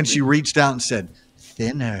she good. when she reached out and said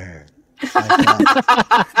thinner.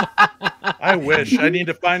 I wish. I need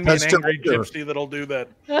to find me an That's angry still- gypsy that'll do that.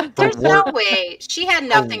 There's no way. She had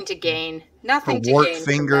nothing to gain. Her Nothing to wart gain. from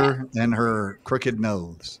finger and her crooked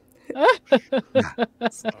nose. Yeah.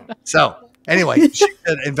 So anyway, she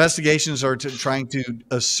said investigations are trying to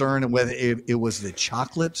discern whether it was the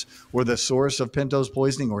chocolates were the source of Pinto's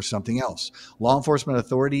poisoning or something else. Law enforcement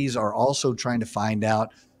authorities are also trying to find out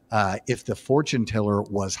if the fortune teller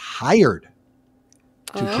was hired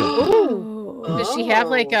to kill her. Oh. Does she have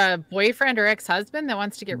like a boyfriend or ex-husband that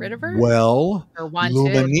wants to get rid of her? Well, Or wanted?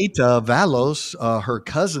 Lumanita Valos, her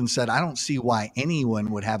cousin, said, "I don't see why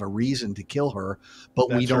anyone would have a reason to kill her, but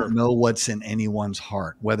we That's don't her. know what's in anyone's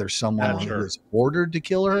heart, whether someone That's her. was ordered to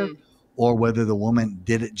kill her or whether the woman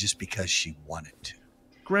did it just because she wanted to."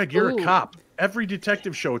 Greg, you're Ooh. a cop. Every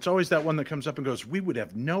detective show, it's always that one that comes up and goes, "We would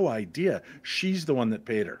have no idea she's the one that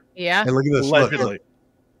paid her." Yeah. Hey, look at this. Look. Allegedly.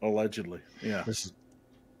 Allegedly. Yeah. This is,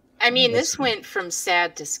 I mean, this went from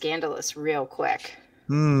sad to scandalous real quick.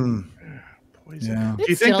 Poison. Yeah. Do you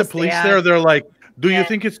It's think the still police sad. there, they're like, "Do you Yeah.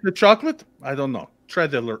 think it's the chocolate?" I don't know. Try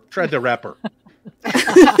the wrapper.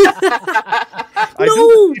 I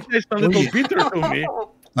do think it tastes a little bitter to me.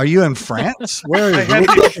 Are you in France? Where I, is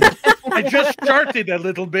had you? I just started a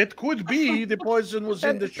little bit. Could be the poison was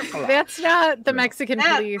in the chocolate. That's not the Mexican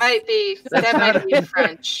That police. might be. That might be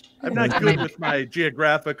French. I'm not good with my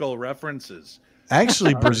geographical references.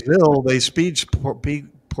 Actually, Brazil, they speak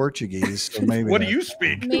Portuguese. So maybe What do that- you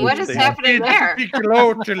speak? What is They happening speak there?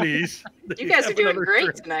 locally. You guys are doing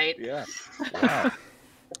great tonight. Yeah. Wow.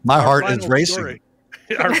 My Our heart is final racing. story-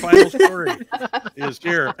 Our final story is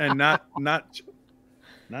here, and not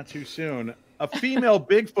too soon. A female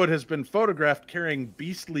Bigfoot has been photographed carrying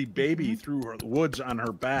beastly baby through the woods on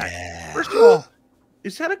her back. First of all,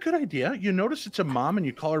 is that a good idea? You notice it's a mom and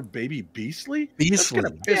you call her baby beastly? Beastly.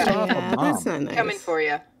 That's gonna piss off a Yeah, mom. that's not nice. Coming for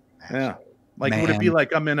you. Yeah. Like, would it be Man.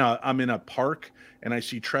 like I'm in a park and I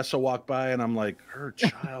see Tressa walk by and I'm like, her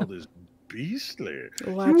child is beastly.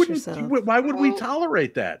 Watch You wouldn't- yourself. why would we Oh.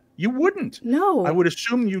 tolerate that? You wouldn't. No. I would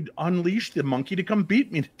assume you'd unleash the monkey to come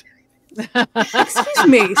beat me. Excuse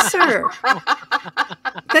me, sir.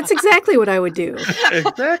 That's exactly what I would do.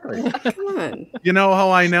 Exactly. Come on. You know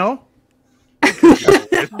how I know?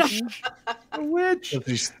 A witch.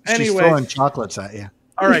 She's Anyway. throwing chocolates at you.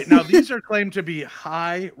 All right, now these are claimed to be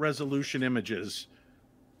high-resolution images.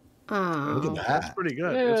 Oh, Look at That's that. pretty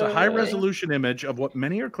good. It's a high-resolution image of what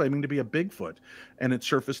many are claiming to be a Bigfoot, and it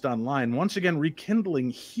surfaced online, once again rekindling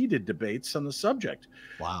heated debates on the subject.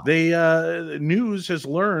 Wow. News has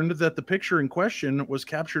learned that the picture in question was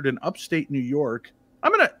captured in upstate New York.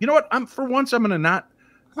 I'm gonna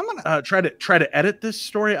try to edit this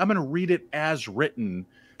story. I'm gonna read it as written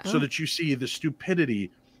so that you see the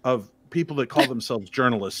stupidity of people that call themselves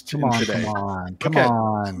journalists today. Come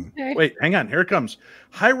on. Wait, hang on. Here it comes.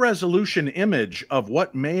 High-resolution image of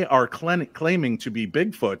what may are claiming to be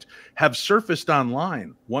Bigfoot have surfaced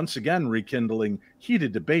online, once again rekindling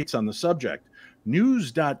heated debates on the subject.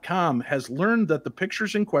 News.com has learned that the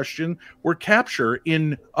pictures in question were captured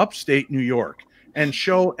in upstate New York and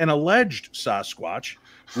show an alleged Sasquatch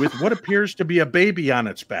with what appears to be a baby on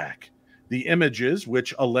its back. The images,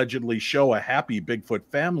 which allegedly show a happy Bigfoot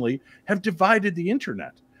family, have divided the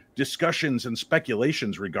internet. Discussions and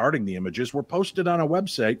speculations regarding the images were posted on a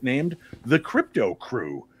website named The Crypto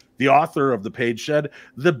Crew. The author of the page said,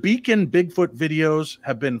 "The Beacon Bigfoot videos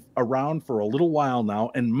have been around for a little while now,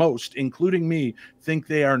 and most, including me, think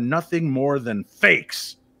they are nothing more than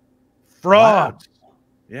fakes. Frauds." Wow.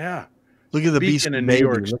 Yeah. Look at the Beacon beast in baby. New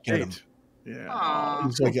York Look at State. him. Yeah.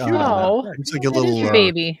 He's like, cute. he's like a little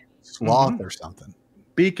baby sloth or something.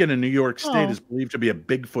 Beacon in New York State is believed to be a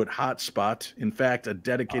Bigfoot hotspot. In fact, a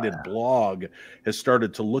dedicated blog has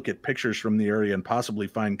started to look at pictures from the area and possibly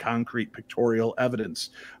find concrete pictorial evidence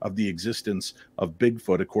of the existence of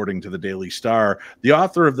Bigfoot, according to the Daily Star. The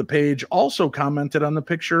author of the page also commented on the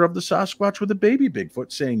picture of the Sasquatch with a baby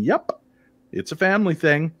Bigfoot, saying, "Yep, it's a family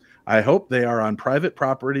thing. I hope they are on private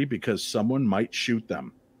property because someone might shoot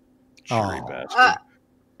them." Cherry bastard.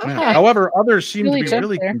 Okay. However, others seem to be tough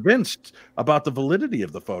really there. convinced about the validity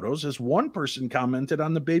of the photos, as one person commented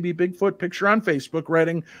on the baby Bigfoot picture on Facebook,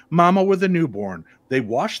 writing, "Mama with a newborn. They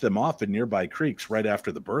washed them off in nearby creeks right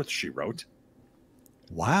after the birth," she wrote.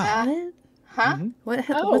 Wow. Huh? what's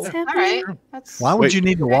All happening? right. That's Why would you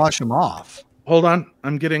need to wash them off? Hold on.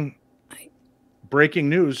 I'm getting breaking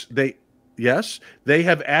news. They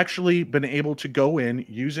have actually been able to go in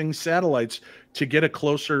using satellites to get a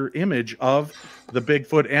closer image of the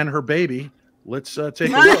Bigfoot and her baby. Let's take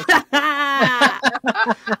a look.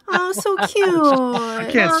 Oh, so cute. I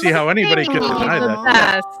can't see how anybody could deny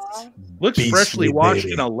that. Looks Beastly freshly washed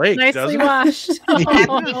baby. in a lake, Nicely doesn't it? washed.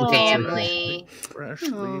 happy family.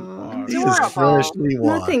 Freshly washed. He's Adorable. freshly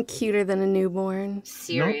washed. Nothing cuter than a newborn.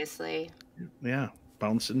 Seriously. Yeah,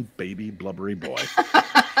 bouncing baby blubbery boy.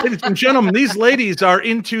 Ladies and gentlemen, these ladies are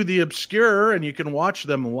into the obscure, and you can watch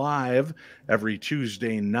them live every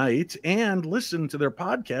Tuesday night and listen to their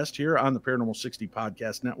podcast here on the Paranormal 60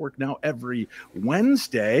 Podcast Network now every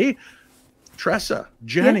Wednesday. Tressa,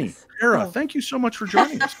 Jenny, Yes. Kara, thank you so much for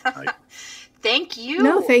joining us tonight. Thank you.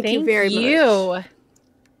 No, thank you very much.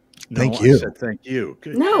 Thank I you. said thank you.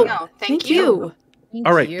 Good. No, No, thank you.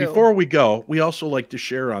 All right, before we go, we also like to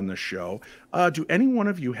share on this show. Do any one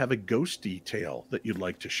of you have a ghost detail that you'd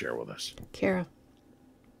like to share with us? Kara.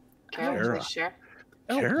 Kara. Please share.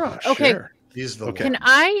 Kara, okay. share. He's the Okay. Can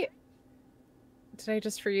I? Did I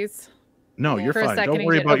just freeze? No, you're For a fine. second, Don't you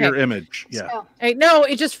worry did. about Okay. your image. Yeah. So, No,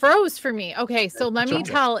 it just froze for me. Okay, so let me okay.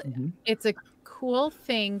 tell. Mhm. It's a cool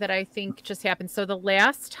thing that I think just happened. So the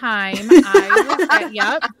last time I was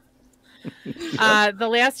the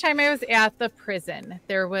last time I was at the prison,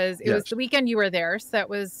 it was the weekend you were there, so that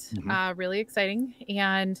was really exciting.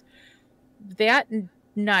 And that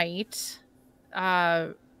night,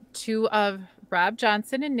 two of Rob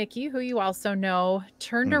Johnson and Nikki, who you also know,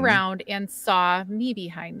 turned around and saw me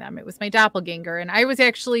behind them. It was my doppelganger. And I was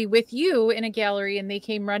actually with you in a gallery, and they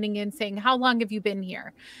came running in saying, "How long have you been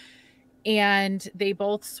here?" And they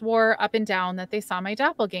both swore up and down that they saw my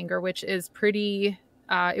doppelganger, which is pretty,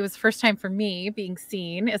 it was the first time for me being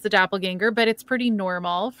seen as a doppelganger, but it's pretty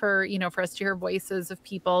normal for us to hear voices of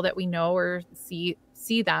people that we know or see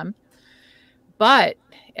them. But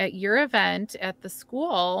at your event at the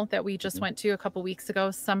school that we just went to a couple weeks ago,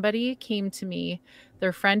 somebody came to me.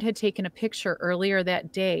 Their friend had taken a picture earlier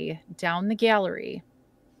that day down the gallery,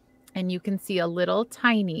 and you can see a little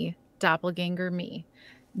tiny doppelganger me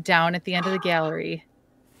down at the end of the gallery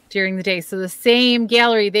during the day. So the same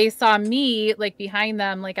gallery, they saw me like behind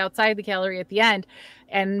them, like outside the gallery at the end,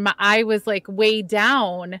 and I was like way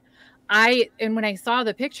down and when I saw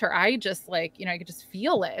the picture, I just like, I could just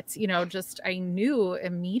feel it, I knew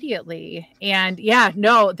immediately. And yeah,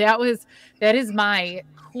 no, that is my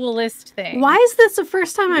coolest thing. Why is this the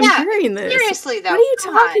first time I'm hearing this? Seriously, though. What are you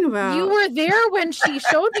talking about? You were there when she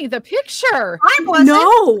showed me the picture. I wasn't.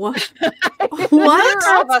 No. What?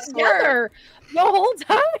 All of us were. The whole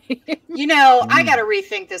time. I got to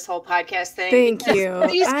rethink this whole podcast thing. Thank you.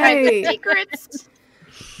 These kinds of secrets.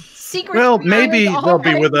 Well, maybe they'll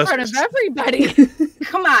be with us. In front of everybody.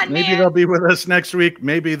 Come on, Maybe man. they'll be with us next week.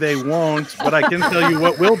 Maybe they won't. But I can tell you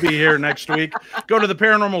what will be here next week. Go to the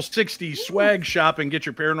Paranormal 60 swag shop and get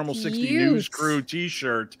your Paranormal 60 News Crew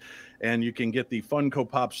t-shirt. And you can get the Funko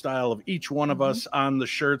Pop style of each one of us on the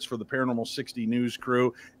shirts for the Paranormal 60 News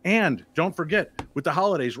Crew. And don't forget, with the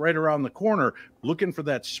holidays right around the corner, looking for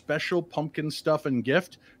that special pumpkin stuff and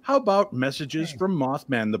gift? How about Messages from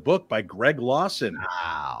Mothman, the book by Greg Lawson?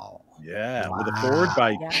 Wow. Yeah, with a forward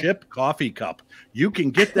by Chip Coffee Cup. You can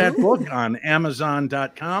get that book on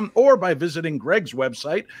Amazon.com or by visiting Greg's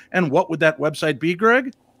website. And what would that website be,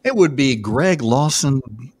 Greg? It would be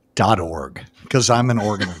greglawson.org because I'm an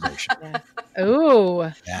organization.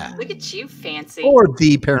 Oh, yeah. Look at you, fancy. Or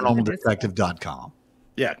theparanormaldetective.com.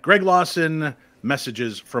 Yeah, Greg Lawson,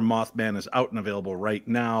 Messages from Mothman is out and available right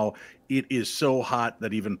now. It is so hot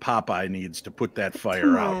that even Popeye needs to put that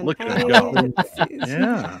fire out. Look at it go.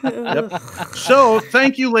 Yeah. Yep. So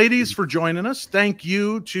thank you, ladies, for joining us. Thank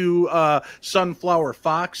you to Sunflower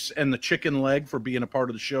Fox and the Chicken Leg for being a part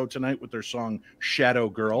of the show tonight with their song Shadow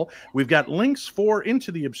Girl. We've got links for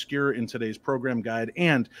Into the Obscure in today's program guide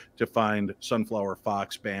and to find Sunflower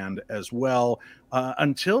Fox Band as well.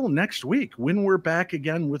 Until next week, when we're back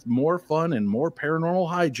again with more fun and more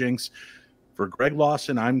paranormal hijinks. For Greg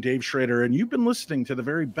Lawson, I'm Dave Schrader, and you've been listening to the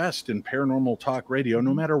very best in paranormal talk radio,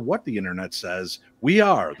 no matter what the internet says. We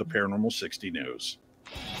are the Paranormal 60 News.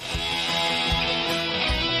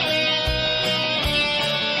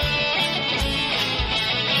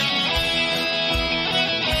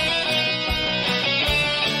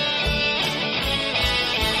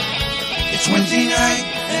 It's Wednesday night,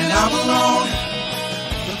 and I'm alone.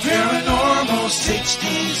 The Paranormal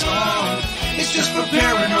 60's on. It's just for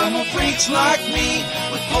paranormal freaks like me,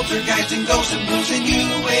 with poltergeists and ghosts and blues and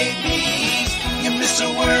UAVs. You miss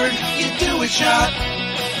a word, you do a shot.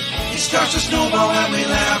 It starts to snowball and we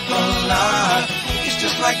laugh a lot. It's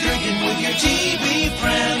just like drinking with your TV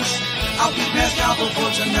friends. I'll be passed out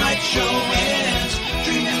before tonight's show ends,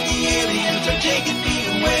 dreaming the aliens are taking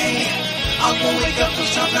me away. I'll go wake up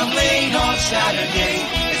till sometime late on Saturday.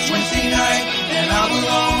 It's Wednesday night and I'm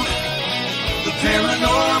alone. The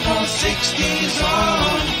Paranormal 60's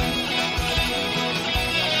on.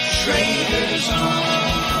 Schrader's on.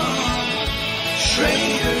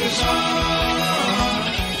 Schrader's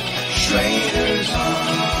on. Schrader's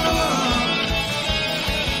on.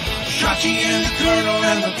 Chachi and the Colonel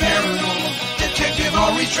and the Paranormal Detective.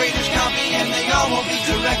 All these traders copy and they all will be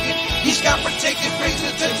directed. He's got protective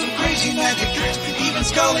bracelets and some crazy magic tricks. Even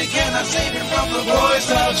Scully cannot save him from the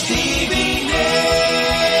voice of Stevie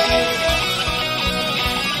Nicks.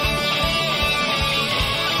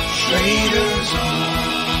 Schrader's on.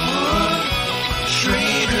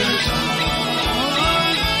 Schrader's on.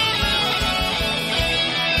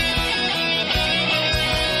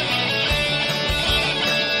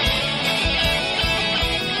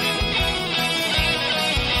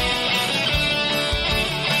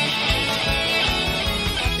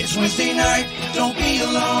 It's Wednesday night, don't be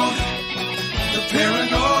alone. The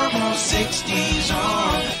Paranormal 60's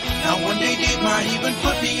on. Now one day Dave might even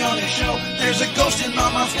put me on his show. There's a ghost in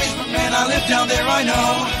my mom's basement, man, I live down there, I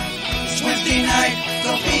know. It's Wednesday night,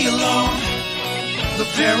 don't be alone. The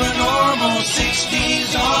Paranormal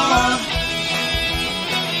 60's on.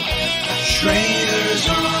 Schrader's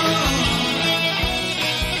on.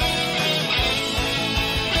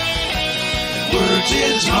 Words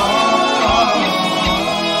is hard.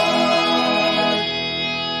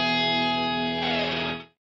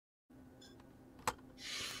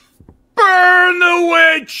 Burn the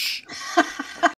witch!